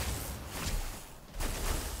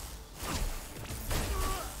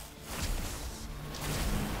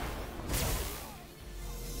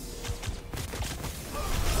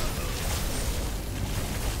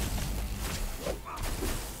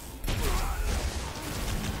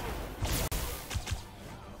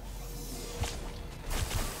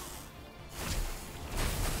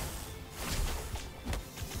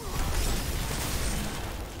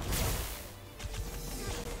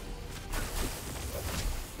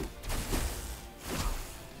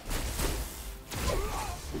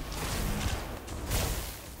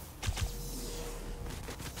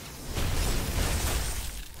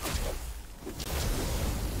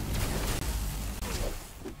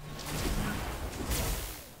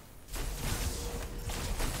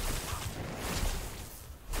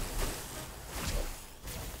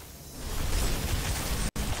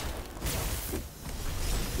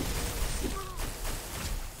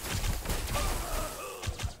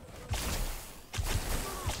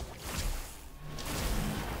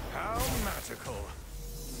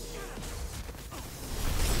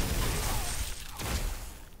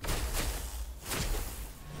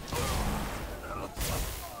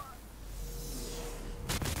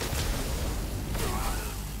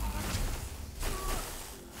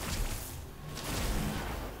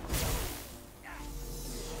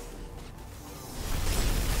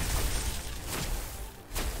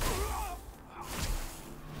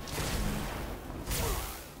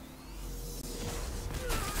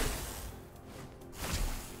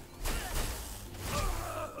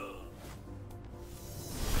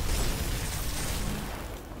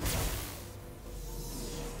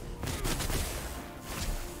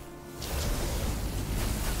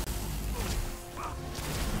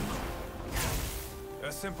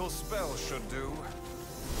 A simple spell should do.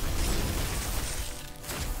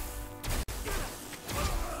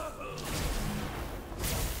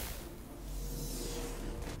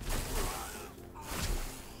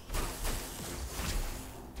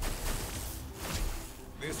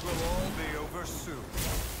 This will all be over soon.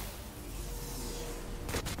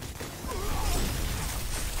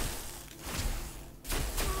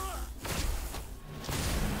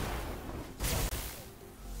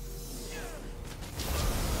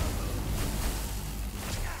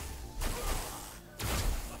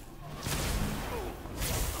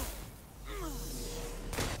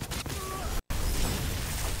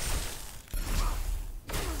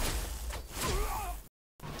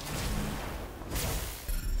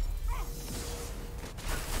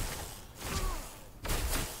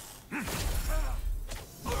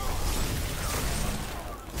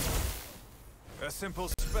 A simple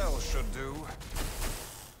spell should do.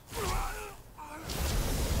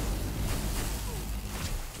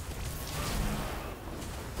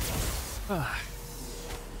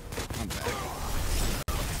 I'm back.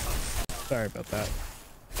 Sorry about that.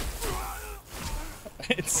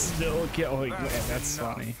 It's still going. Man, that's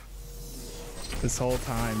funny. This whole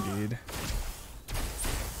time, dude.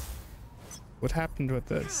 What happened with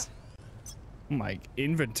this? Oh my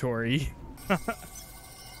inventory.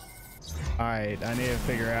 Alright, I need to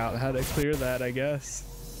figure out how to clear that, I guess.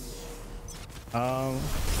 Hold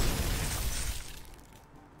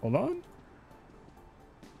on.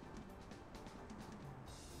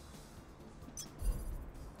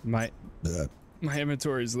 My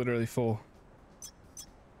inventory is literally full.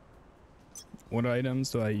 What items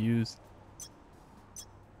do I use?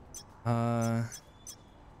 Can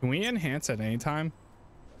we enhance at any time?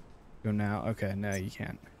 Go now. Okay, no, you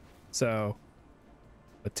can't. So,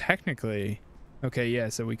 but technically, okay, yeah,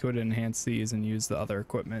 so we could enhance these and use the other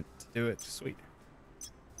equipment to do it. Sweet.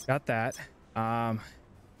 Got that.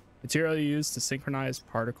 Material used to synchronize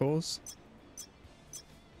particles.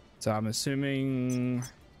 So I'm assuming,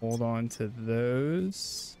 hold on to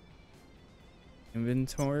those.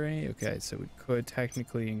 Inventory. Okay, so we could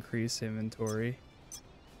technically increase inventory.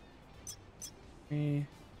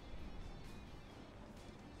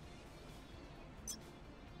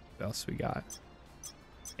 What else we got?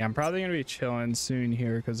 Yeah, I'm probably gonna be chilling soon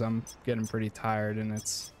here because I'm getting pretty tired and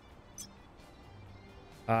it's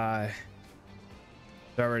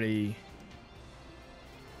already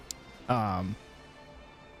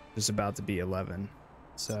just about to be 11,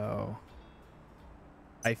 so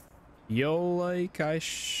I feel like I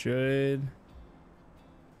should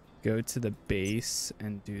go to the base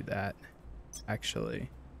and do that actually,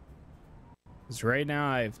 because right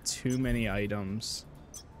now I have too many items.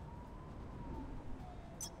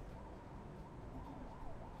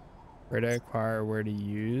 Where to acquire, where to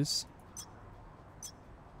use.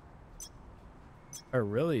 Oh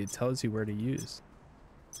really, it tells you where to use.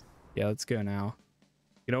 Yeah, let's go now.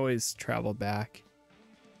 You can always travel back.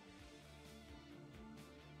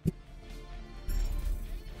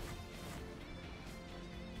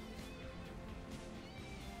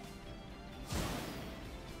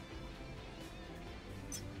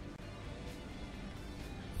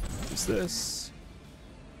 What's this?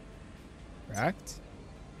 Correct?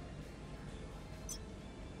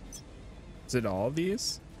 Is it all of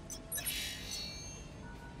these?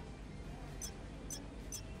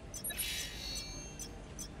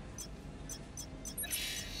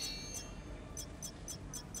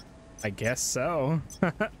 I guess so.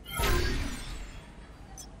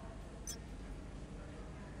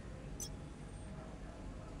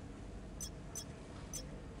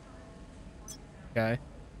 Okay.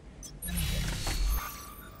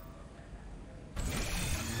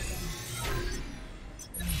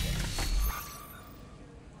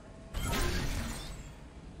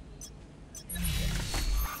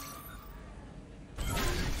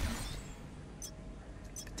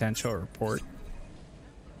 Potential report.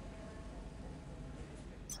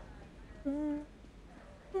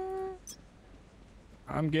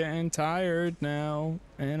 I'm getting tired now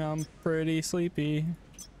and I'm pretty sleepy.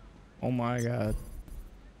 Oh my god.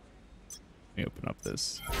 Let me open up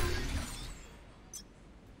this.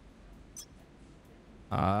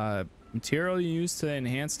 Material used to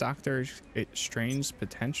enhance Doctor Strange's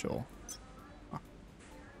potential.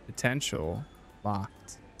 Potential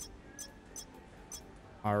locked.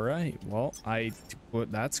 All right, well,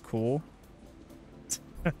 that's cool.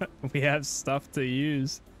 We have stuff to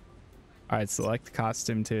use. All right, select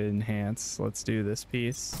costume to enhance. Let's do this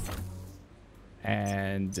piece.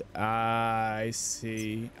 And I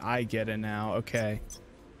see, I get it now. Okay,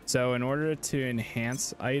 so in order to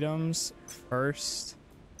enhance items first,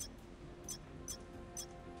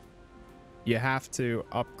 you have to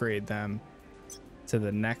upgrade them to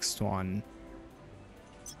the next one.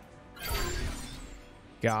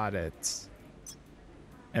 Got it.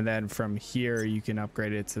 And then from here you can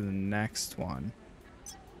upgrade it to the next one.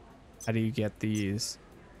 How do you get these?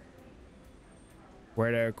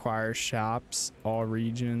 Where to acquire shops, all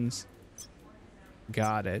regions.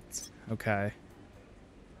 Got it. Okay.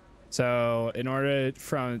 So in order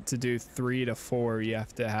to do 3 to 4, you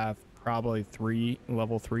have to have probably 3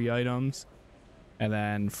 level 3 items. And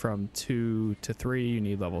then from 2 to 3, you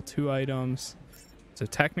need level 2 items. So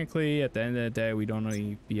technically, at the end of the day, we'd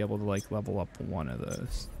only be able to like level up one of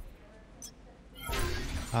those.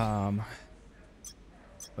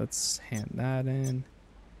 Let's hand that in.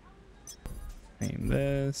 Name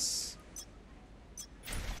this.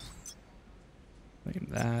 Name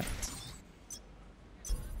that.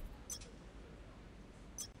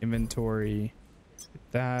 Inventory.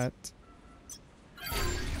 Get that.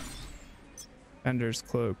 Vendor's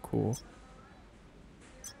cloak, cool.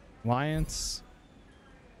 Alliance.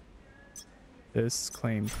 This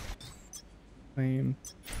claim claim.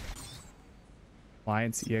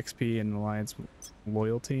 Alliance EXP and Alliance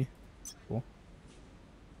loyalty. Cool.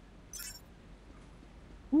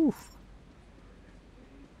 Whew.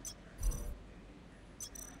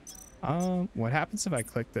 What happens if I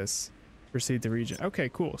click this? Proceed to region. Okay,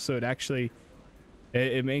 cool. So it actually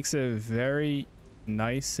it makes it very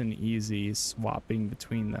nice and easy swapping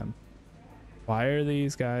between them. Why are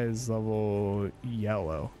these guys level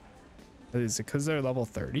yellow? Is it because they're level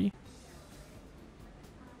 30?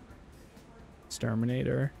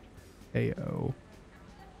 Exterminator. AO.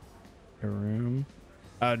 Room.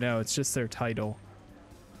 Oh no, it's just their title.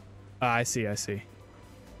 I see, I see.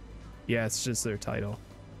 Yeah, it's just their title.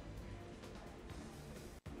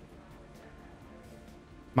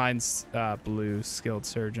 Mine's blue, skilled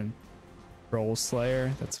surgeon. Roll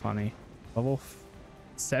slayer, that's funny. Level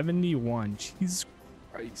 71, Jesus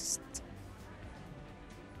Christ.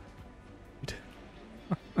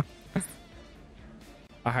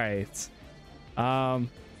 All right.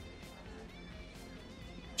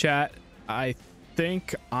 Chat, I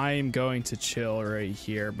think I'm going to chill right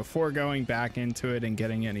here before going back into it and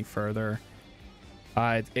getting any further.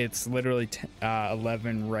 It's literally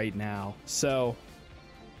 11 right now. So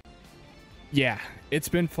yeah, it's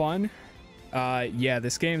been fun. Yeah,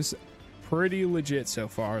 this game's pretty legit so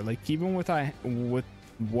far. Like even with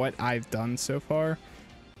what I've done so far,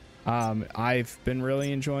 I've been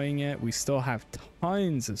really enjoying it. We still have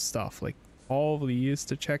tons of stuff, like all of these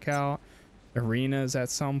to check out, arenas at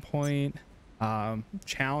some point,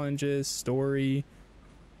 challenges, story,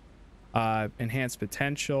 enhanced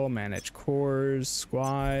potential, manage cores,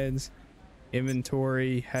 squads,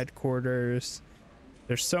 inventory, headquarters.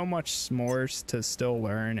 There's so much more to still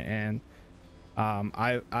learn, and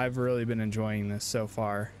I've really been enjoying this so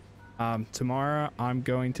far. Tomorrow I'm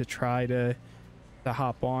going to try to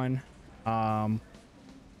hop on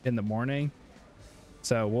in the morning,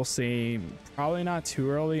 so we'll see. Probably not too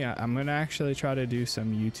early. I'm gonna actually try to do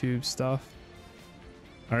some YouTube stuff.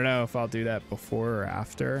 I don't know if I'll do that before or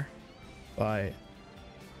after, but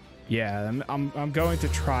yeah, I'm going to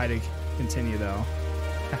try to continue though.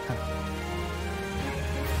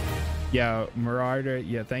 Yeah, Marauder,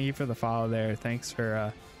 yeah, thank you for the follow there. Thanks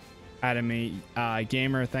for adding me.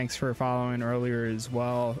 Gamer, thanks for following earlier as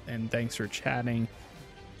well, and thanks for chatting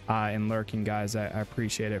and lurking, guys. I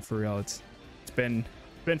appreciate it for real. It's been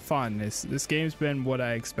fun. This game's been what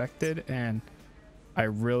I expected, and I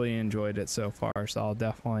really enjoyed it so far. So I'll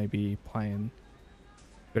definitely be playing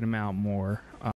a good amount more.